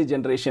to early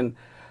generation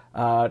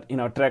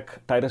TRK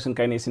tyrosine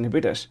kinase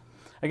inhibitors.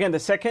 Again, the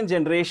second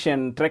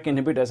generation TRK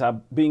inhibitors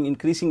are being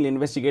increasingly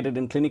investigated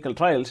in clinical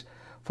trials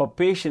for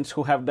patients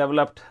who have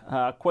developed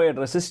acquired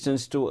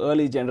resistance to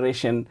early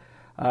generation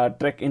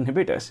TRK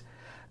inhibitors.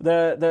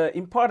 The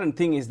important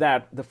thing is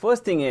that the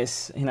first thing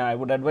is, I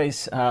would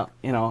advise,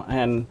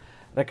 and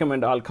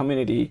recommend all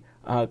community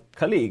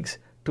colleagues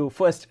to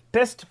first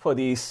test for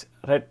these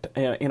RET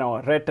and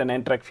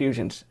NTRK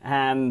fusions.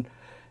 And,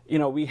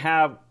 we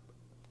have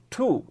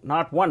two,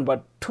 not one,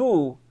 but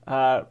two,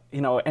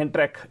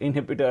 NTRK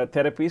inhibitor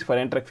therapies for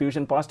NTRK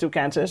fusion positive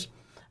cancers.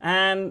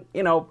 And,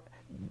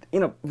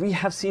 we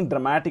have seen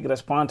dramatic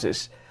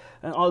responses.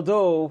 And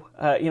although,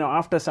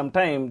 after some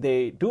time,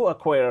 they do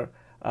acquire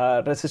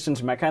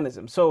resistance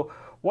mechanisms. So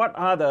what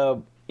are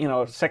the,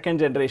 second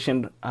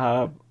generation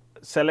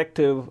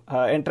selective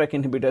NTRK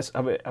inhibitors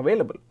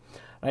available,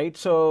 right?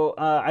 So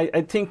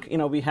I think,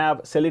 we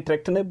have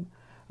selitrectinib.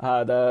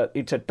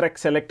 It's a TRK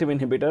selective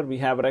inhibitor. We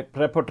have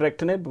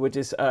repotrectinib, which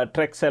is a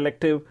TRK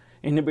selective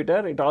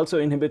inhibitor. It also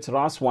inhibits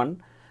ROS1,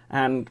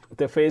 and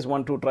the phase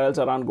 1-2 trials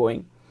are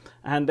ongoing.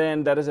 And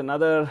then there is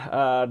another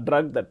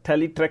drug, the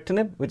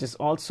taletrectinib, which is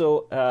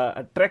also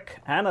a TRK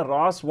and a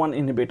ROS1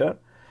 inhibitor.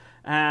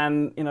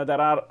 And there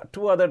are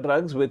two other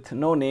drugs with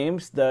no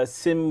names, the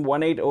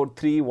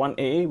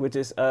SIM1803-1A, which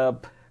is a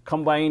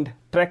combined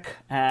TRK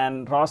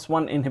and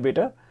ROS1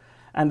 inhibitor,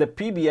 and the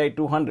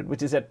PBI-200,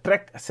 which is a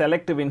TRK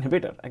selective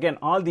inhibitor. Again,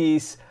 all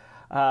these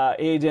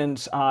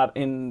agents are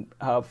in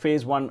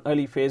phase 1,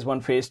 early phase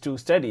 1, phase 2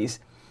 studies,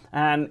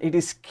 and it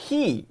is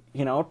key,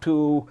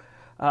 to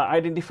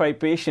identify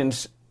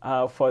patients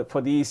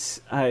for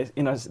these,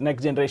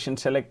 next generation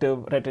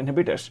selective RET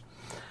inhibitors.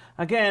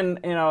 Again,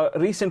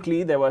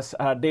 recently there was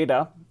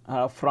data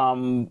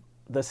from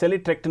the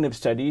selitrectinib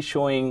study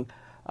showing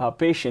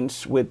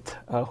patients with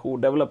who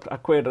developed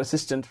acquired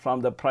resistance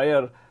from the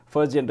prior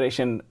first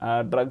generation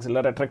drugs,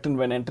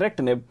 larotrectinib and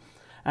entrectinib.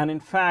 And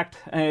in fact,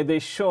 they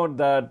showed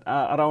that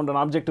around an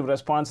objective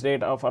response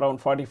rate of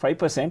around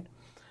 45%.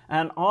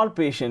 And all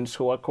patients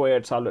who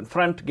acquired solvent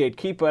front,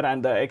 gatekeeper,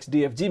 and the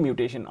XDFG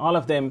mutation, all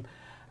of them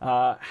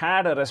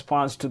had a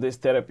response to this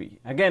therapy.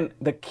 Again,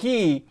 the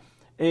key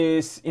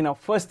is,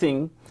 first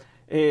thing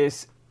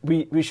is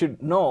we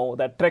should know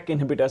that TRK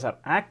inhibitors are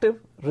active,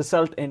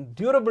 result in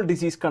durable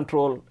disease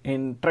control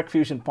in TRK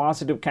fusion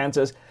positive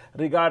cancers,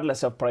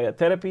 regardless of prior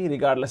therapy,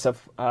 regardless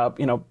of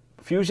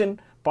fusion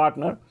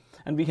partner.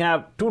 And we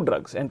have two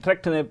drugs,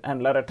 entrectinib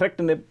and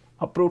larotrectinib,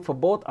 approved for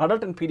both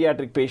adult and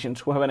pediatric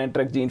patients who have an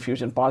NTRK gene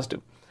fusion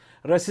positive.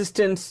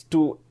 Resistance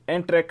to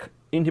NTRK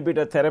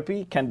inhibitor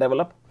therapy can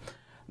develop.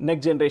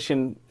 Next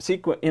generation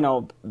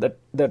the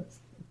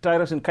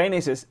tyrosine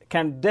kinases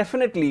can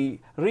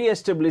definitely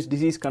re-establish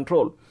disease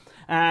control.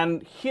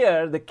 And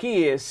here the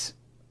key is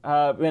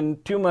when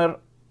tumor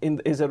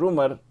is a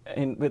rumor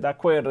with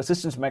acquired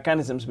resistance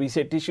mechanisms, we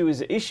say tissue is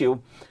the issue,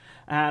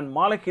 and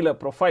molecular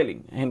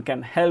profiling and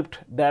can help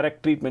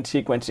direct treatment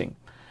sequencing.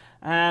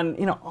 And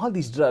all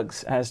these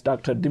drugs, as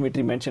Dr.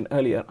 Dimitri mentioned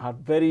earlier, are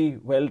very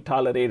well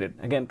tolerated,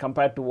 again,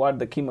 compared to what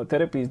the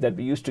chemotherapies that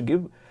we used to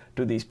give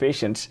to these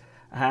patients.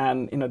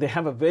 And they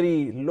have a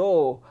very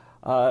low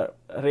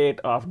rate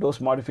of dose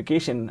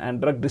modification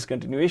and drug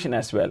discontinuation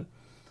as well.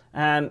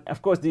 And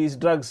of course, these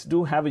drugs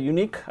do have a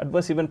unique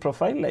adverse event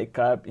profile, like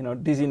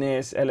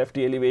dizziness,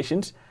 LFT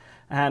elevations,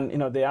 and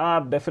they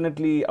are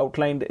definitely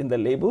outlined in the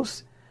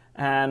labels,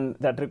 and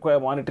that require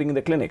monitoring in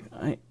the clinic.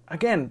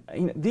 Again,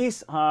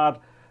 these are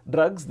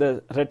drugs,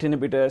 the RET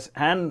inhibitors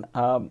and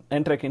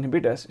NTRK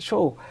inhibitors,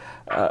 show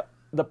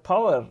the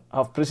power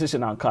of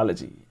precision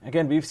oncology.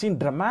 Again, we've seen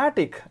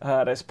dramatic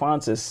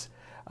responses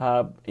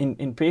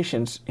in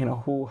patients,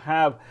 who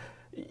have,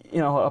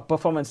 a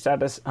performance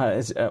status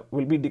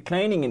will be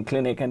declining in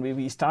clinic, and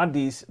we start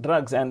these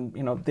drugs, and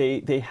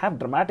they have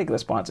dramatic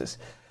responses.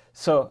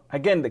 So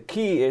again, the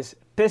key is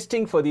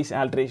testing for these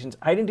alterations,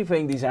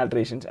 identifying these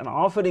alterations, and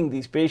offering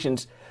these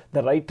patients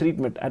the right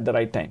treatment at the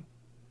right time.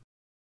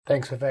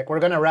 Thanks, Vivek.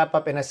 We're going to wrap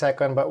up in a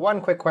second, but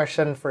one quick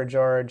question for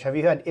George. Have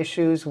you had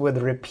issues with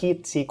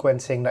repeat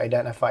sequencing to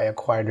identify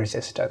acquired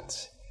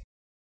resistance?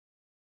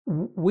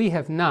 We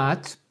have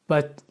not,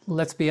 but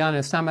let's be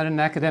honest, I'm at an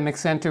academic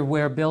center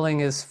where billing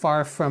is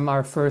far from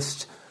our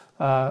first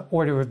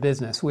order of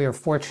business. We are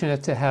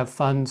fortunate to have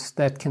funds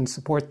that can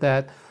support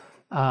that,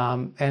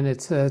 and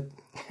it's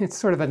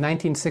sort of a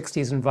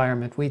 1960s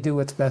environment. We do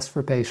what's best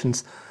for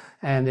patients,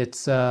 and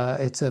it's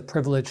a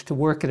privilege to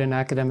work at an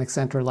academic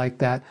center like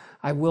that.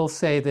 I will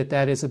say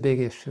that is a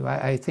big issue.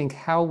 I think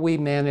how we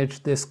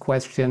manage this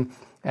question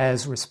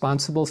as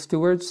responsible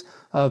stewards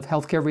of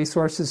healthcare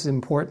resources is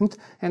important,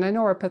 and I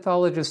know our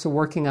pathologists are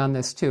working on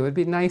this too. It'd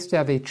be nice to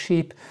have a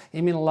cheap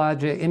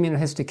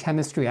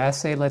immunohistochemistry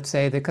assay, let's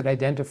say, that could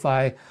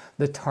identify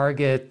the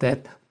target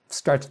that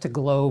starts to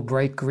glow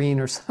bright green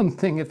or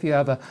something if you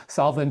have a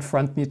solvent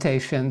front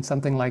mutation,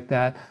 something like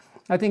that.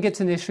 I think it's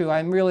an issue.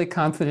 I'm really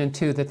confident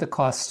too that the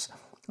costs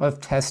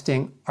of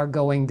testing are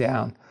going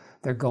down.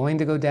 They're going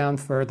to go down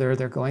further.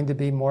 They're going to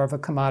be more of a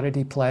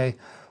commodity play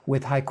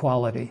with high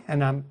quality.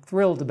 And I'm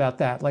thrilled about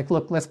that. Like,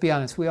 look, let's be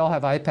honest. We all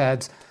have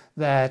iPads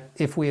that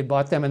if we had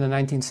bought them in the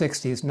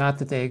 1960s, not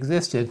that they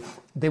existed,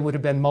 they would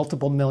have been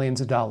multiple millions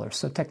of dollars.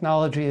 So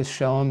technology has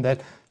shown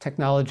that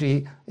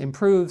technology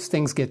improves,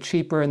 things get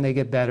cheaper and they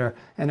get better.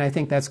 And I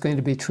think that's going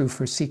to be true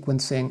for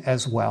sequencing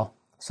as well.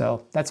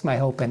 So that's my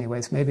hope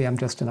anyways. Maybe I'm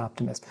just an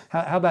optimist.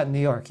 How about New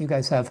York? You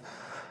guys have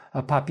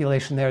a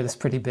population there that's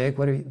pretty big.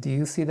 Do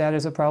you see that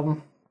as a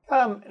problem?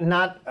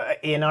 Not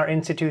in our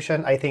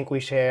institution. I think we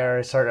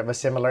share sort of a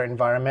similar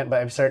environment, but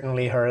I've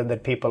certainly heard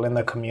that people in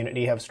the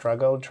community have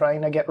struggled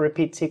trying to get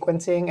repeat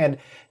sequencing. And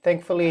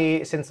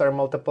thankfully, since there are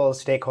multiple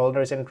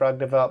stakeholders in drug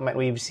development,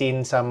 we've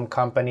seen some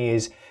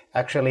companies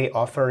actually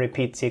offer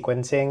repeat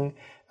sequencing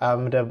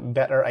to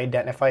better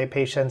identify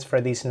patients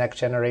for these next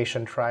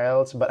generation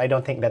trials. But I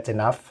don't think that's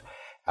enough,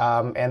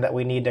 and that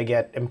we need to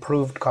get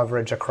improved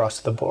coverage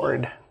across the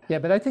board. Yeah,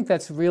 but I think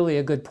that's really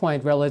a good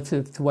point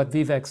relative to what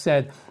Vivek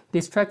said.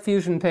 These TRK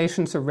fusion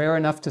patients are rare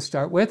enough to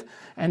start with,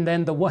 and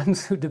then the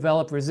ones who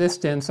develop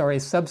resistance are a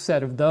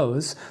subset of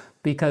those,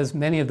 because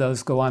many of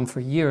those go on for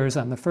years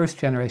on the first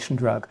generation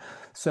drug.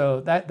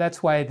 So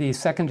that's why the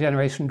second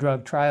generation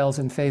drug trials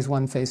in phase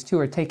 1, phase 2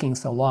 are taking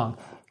so long,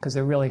 because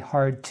they're really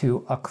hard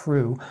to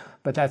accrue.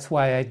 But that's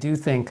why I do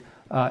think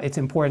it's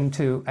important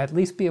to at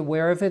least be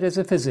aware of it as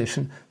a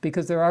physician,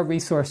 because there are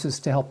resources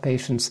to help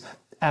patients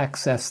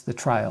access the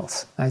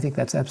trials. I think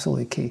that's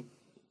absolutely key.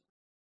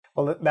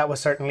 Well, that was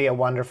certainly a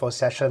wonderful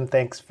session.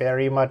 Thanks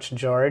very much,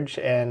 George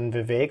and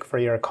Vivek, for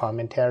your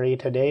commentary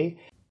today.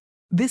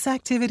 This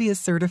activity is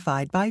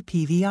certified by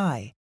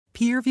PVI,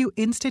 Peerview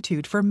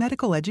Institute for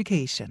Medical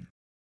Education.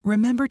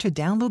 Remember to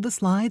download the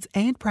slides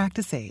and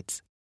practice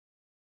aids.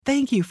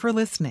 Thank you for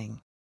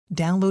listening.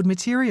 Download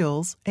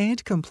materials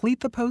and complete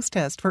the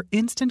post-test for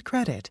instant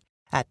credit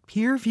at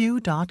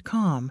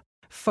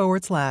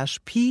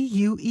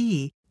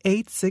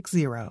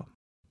peerview.com/PUE860.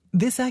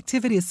 This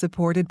activity is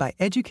supported by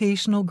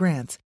educational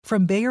grants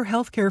from Bayer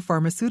Healthcare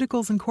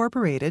Pharmaceuticals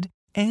Incorporated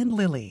and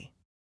Lilly.